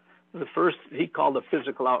 The first, he called a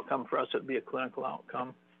physical outcome. For us, it'd be a clinical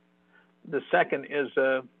outcome. The second is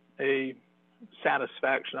a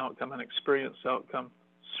satisfaction outcome, an experience outcome,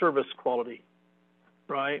 service quality,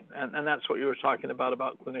 right? And that's what you were talking about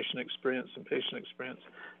clinician experience and patient experience.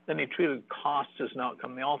 Then he treated cost as an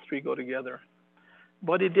outcome. They all three go together.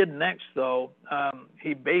 What he did next, though,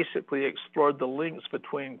 he basically explored the links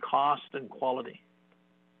between cost and quality,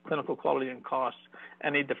 clinical quality and cost,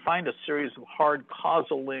 and he defined a series of hard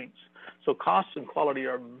causal links. So cost and quality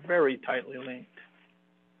are very tightly linked.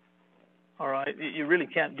 All right, you really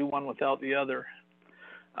can't do one without the other.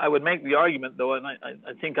 I would make the argument, though, and I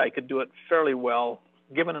think I could do it fairly well,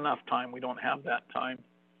 given enough time, we don't have that time,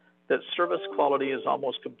 that service quality is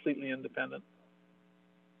almost completely independent.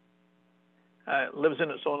 It lives in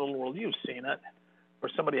its own little world. You've seen it,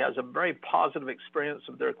 where somebody has a very positive experience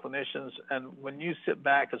of their clinicians, and when you sit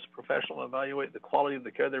back as a professional and evaluate the quality of the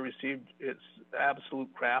care they received, it's absolute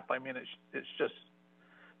crap. I mean, it's just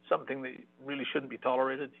something that really shouldn't be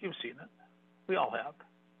tolerated. You've seen it. We all have.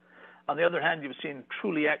 On the other hand, you've seen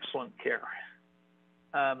truly excellent care.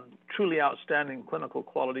 truly outstanding clinical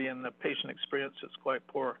quality, and the patient experience is quite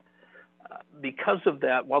poor. Because of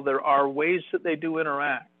that, while there are ways that they do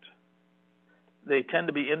interact, they tend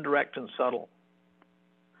to be indirect and subtle.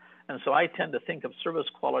 And so I tend to think of service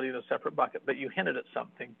quality in a separate bucket, but you hinted at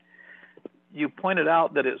something. You pointed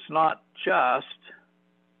out that it's not just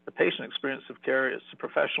the patient experience of care, it's the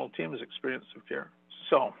professional team's experience of care.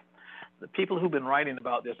 So the people who've been writing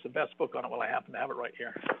about this, the best book on it, well, I happen to have it right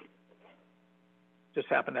here. Just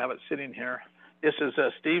happen to have it sitting here. This is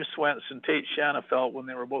Steve Swenson, Tate Shanafelt, when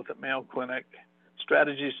they were both at Mayo Clinic,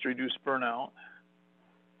 Strategies to Reduce Burnout,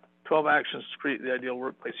 12 Actions to Create the Ideal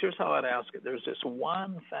Workplace. Here's how I'd ask it. There's this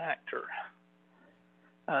one factor.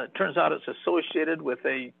 It turns out it's associated with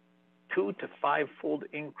a 2 to 5-fold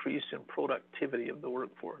increase in productivity of the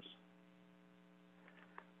workforce.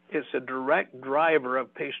 It's a direct driver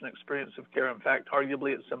of patient experience of care. In fact,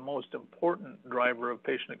 arguably, it's the most important driver of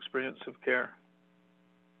patient experience of care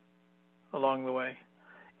along the way.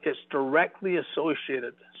 It's directly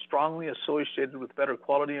associated, strongly associated with better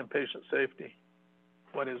quality and patient safety.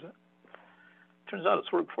 What is it? Turns out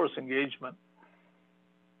it's workforce engagement.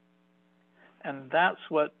 And that's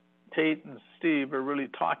what Tate and Steve are really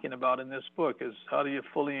talking about in this book, is how do you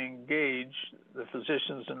fully engage the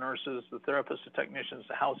physicians and nurses, the therapists, the technicians,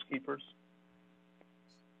 the housekeepers,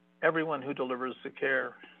 everyone who delivers the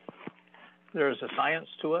care. There's a science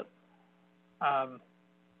to it,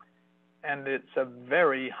 and it's a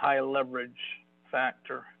very high leverage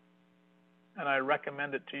factor, and I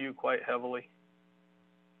recommend it to you quite heavily,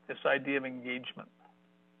 this idea of engagement.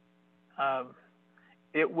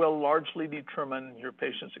 It will largely determine your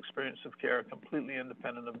patient's experience of care, completely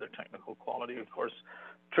independent of their technical quality. Of course,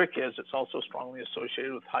 trick is it's also strongly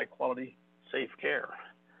associated with high quality, safe care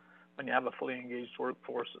when you have a fully engaged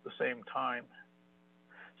workforce at the same time.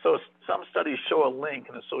 So some studies show a link,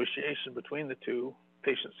 an association between the two,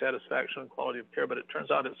 patient satisfaction and quality of care, but it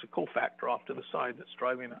turns out it's a cofactor off to the side that's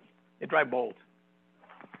driving it. They drive both.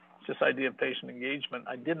 It's this idea of patient engagement.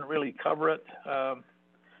 I didn't really cover it.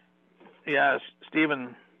 Yeah,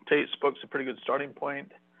 Stephen Tate's book's a pretty good starting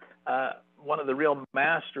point. One of the real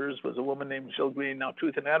masters was a woman named Jill Green. Now,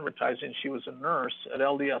 truth in advertising, she was a nurse at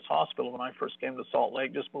LDS Hospital when I first came to Salt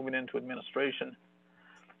Lake, just moving into administration.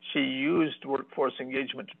 She used workforce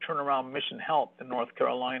engagement to turn around Mission Health in North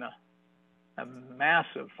Carolina. A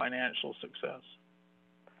massive financial success.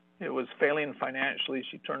 It was failing financially.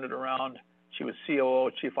 She turned it around. She was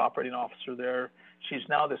COO, Chief Operating Officer there. She's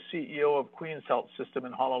now the CEO of Queen's Health System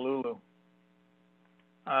in Honolulu.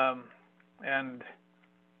 And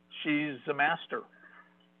she's a master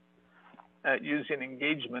at using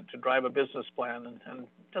engagement to drive a business plan, and it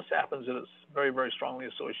just happens that it's very, very strongly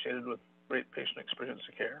associated with great patient experience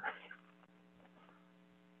of care.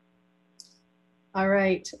 All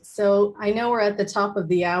right, so I know we're at the top of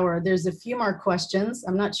the hour. There's a few more questions.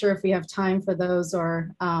 I'm not sure if we have time for those,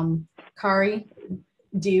 or Kari,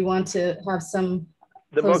 do you want to have some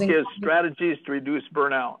The book is comments? Strategies to Reduce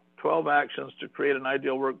Burnout, 12 Actions to Create an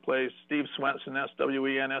Ideal Workplace. Steve Swenson,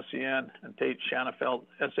 S-W-E-N-S-E-N, and Tate Shanafelt,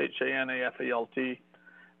 S-H-A-N-A-F-E-L-T.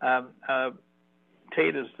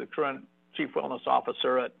 Tate is the current Chief Wellness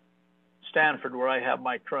Officer at Stanford, where I have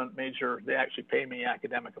my current major. They actually pay me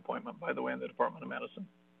academic appointment, by the way, in the Department of Medicine.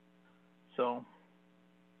 So,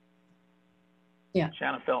 yeah,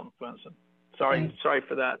 Shanafelt and Swenson. Sorry, Thanks. sorry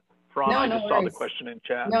for that, Ron. No, I no just saw the worries. question in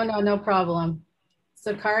chat. No problem.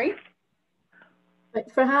 So Kari?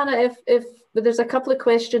 For Hannah, if there's a couple of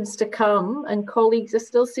questions to come, and colleagues, I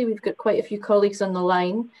still see we've got quite a few colleagues on the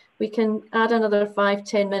line. We can add another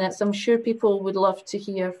 5-10 minutes. I'm sure people would love to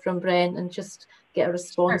hear from Brent and just get a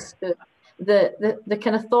response to the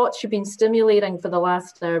kind of thoughts you've been stimulating for the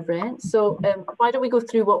last hour, Brent. So why don't we go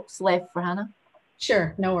through what's left for Hannah?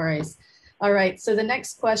 Sure, no worries. All right, so the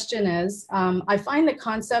next question is, I find the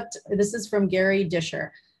concept, this is from Gary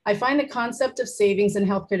Disher, I find the concept of savings in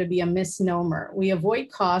healthcare to be a misnomer. We avoid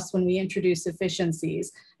costs when we introduce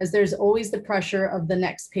efficiencies, as there's always the pressure of the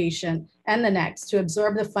next patient and the next to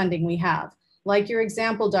absorb the funding we have. Like your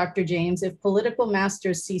example, Dr. James, if political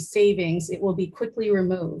masters see savings, it will be quickly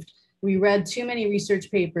removed. We read too many research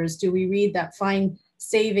papers. Do we read that fine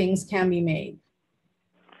savings can be made?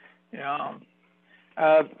 Yeah.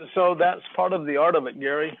 So that's part of the art of it,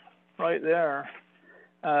 Gary, right there.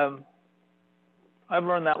 I've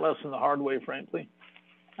learned that lesson the hard way, frankly.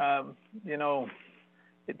 You know,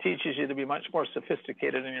 it teaches you to be much more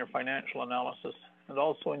sophisticated in your financial analysis and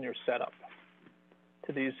also in your setup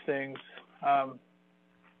to these things.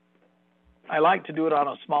 I like to do it on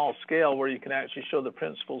a small scale where you can actually show the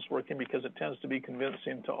principles working, because it tends to be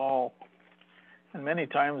convincing to all. And many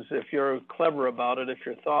times, if you're clever about it, if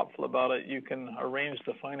you're thoughtful about it, you can arrange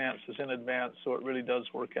the finances in advance so it really does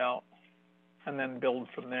work out, and then build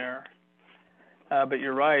from there. But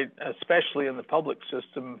you're right, especially in the public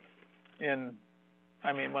system.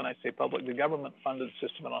 I mean, when I say public, the government-funded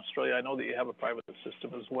system in Australia, I know that you have a private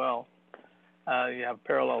system as well. You have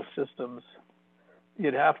parallel systems.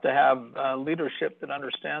 You'd have to have leadership that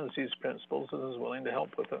understands these principles and is willing to help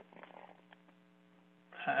with it.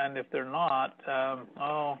 And if they're not,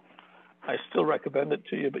 I still recommend it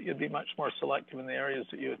to you, but you'd be much more selective in the areas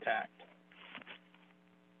that you attacked.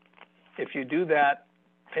 If you do that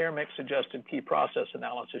payer mix adjusted key process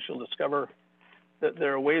analysis, you'll discover that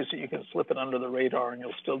there are ways that you can slip it under the radar and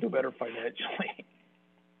you'll still do better financially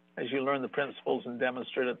as you learn the principles and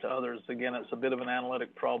demonstrate it to others. Again, it's a bit of an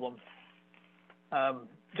analytic problem.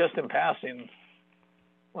 Just in passing,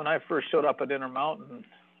 when I first showed up at Intermountain,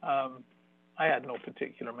 I had no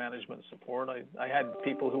particular management support. I had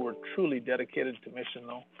people who were truly dedicated to mission,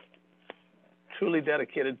 though. Truly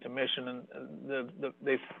dedicated to mission, and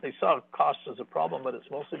they saw cost as a problem, but it's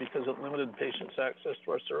mostly because it limited patients' access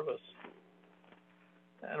to our service.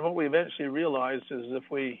 And what we eventually realized is if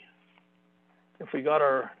we got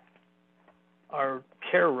our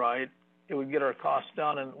care right, it would get our costs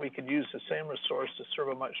down, and we could use the same resource to serve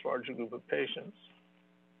a much larger group of patients.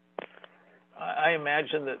 I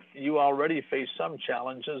imagine that you already face some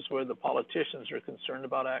challenges where the politicians are concerned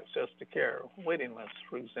about access to care, waiting lists,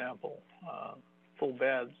 for example, full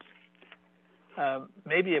beds.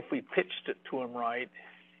 Maybe if we pitched it to them right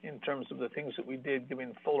in terms of the things that we did,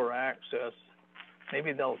 giving fuller access,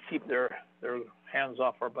 maybe they'll keep their hands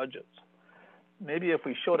off our budgets. Maybe if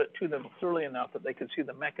we showed it to them clearly enough that they could see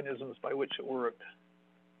the mechanisms by which it worked,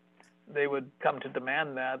 they would come to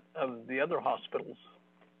demand that of the other hospitals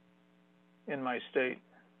in my state,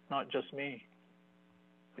 not just me.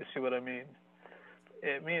 You see what I mean?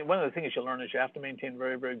 One of the things you learn is you have to maintain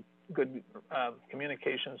very, very good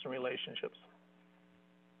communications and relationships,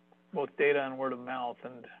 both data and word of mouth,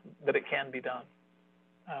 but it can be done.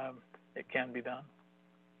 It can be done.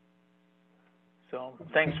 So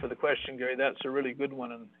thanks for the question, Gary. That's a really good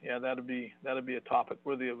one, and yeah, that'd be a topic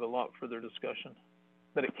worthy of a lot further discussion.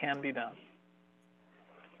 But it can be done.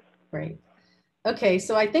 Great. Okay,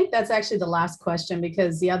 so I think that's actually the last question,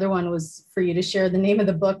 because the other one was for you to share the name of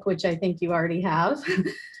the book, which I think you already have.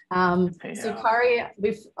 So Kari,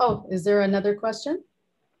 is there another question?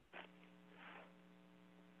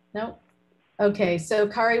 No? Okay, so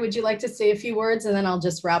Kari, would you like to say a few words and then I'll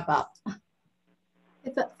just wrap up?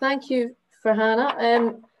 Thank you, Farhana.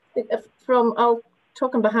 I'll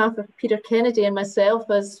talk on behalf of Peter Kennedy and myself,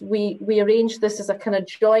 as we arranged this as a kind of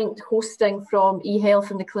joint hosting from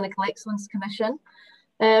eHealth and the Clinical Excellence Commission.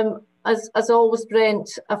 As always,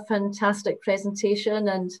 Brent, a fantastic presentation,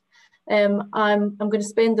 and I'm going to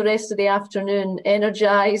spend the rest of the afternoon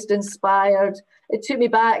energized, inspired. It took me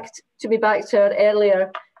back to our earlier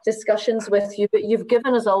discussions with you, but you've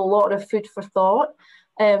given us a lot of food for thought.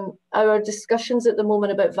 Our discussions at the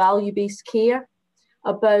moment about value-based care,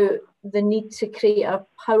 about the need to create a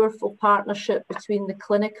powerful partnership between the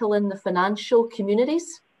clinical and the financial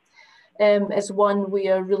communities, is one we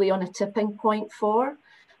are really on a tipping point for.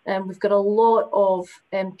 We've got a lot of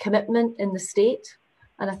commitment in the state,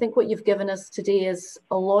 and I think what you've given us today is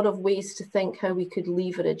a lot of ways to think how we could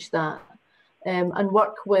leverage that and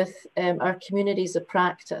work with our communities of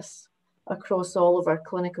practice across all of our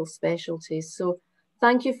clinical specialties. So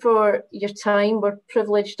thank you for your time. We're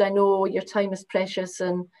privileged. I know your time is precious,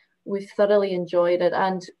 and we've thoroughly enjoyed it,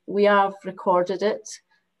 and we have recorded it.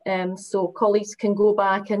 So colleagues can go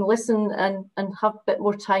back and listen and have a bit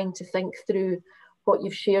more time to think through what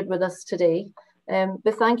you've shared with us today.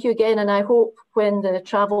 But thank you again, and I hope when the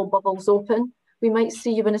travel bubbles open, we might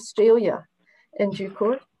see you in Australia in due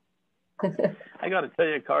course. I got to tell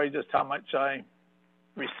you, Kari, just how much I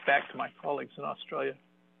respect my colleagues in Australia.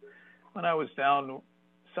 When I was down,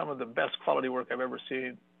 some of the best quality work I've ever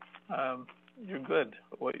seen. You're good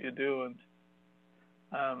at what you do, and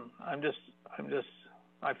I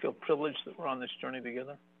feel privileged that we're on this journey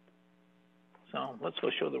together. So let's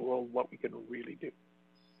go show the world what we can really do.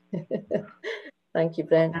 Thank you,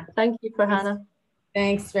 Brent. Thank you, Farhana.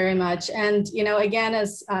 Thanks very much. And, again,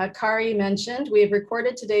 as Kari mentioned, we have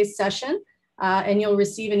recorded today's session, and you'll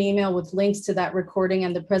receive an email with links to that recording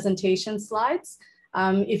and the presentation slides.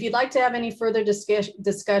 If you'd like to have any further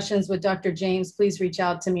discussions with Dr. James, please reach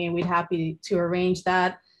out to me, and we'd be happy to arrange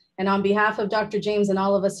that. And on behalf of Dr. James and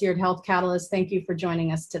all of us here at Health Catalyst, thank you for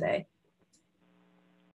joining us today.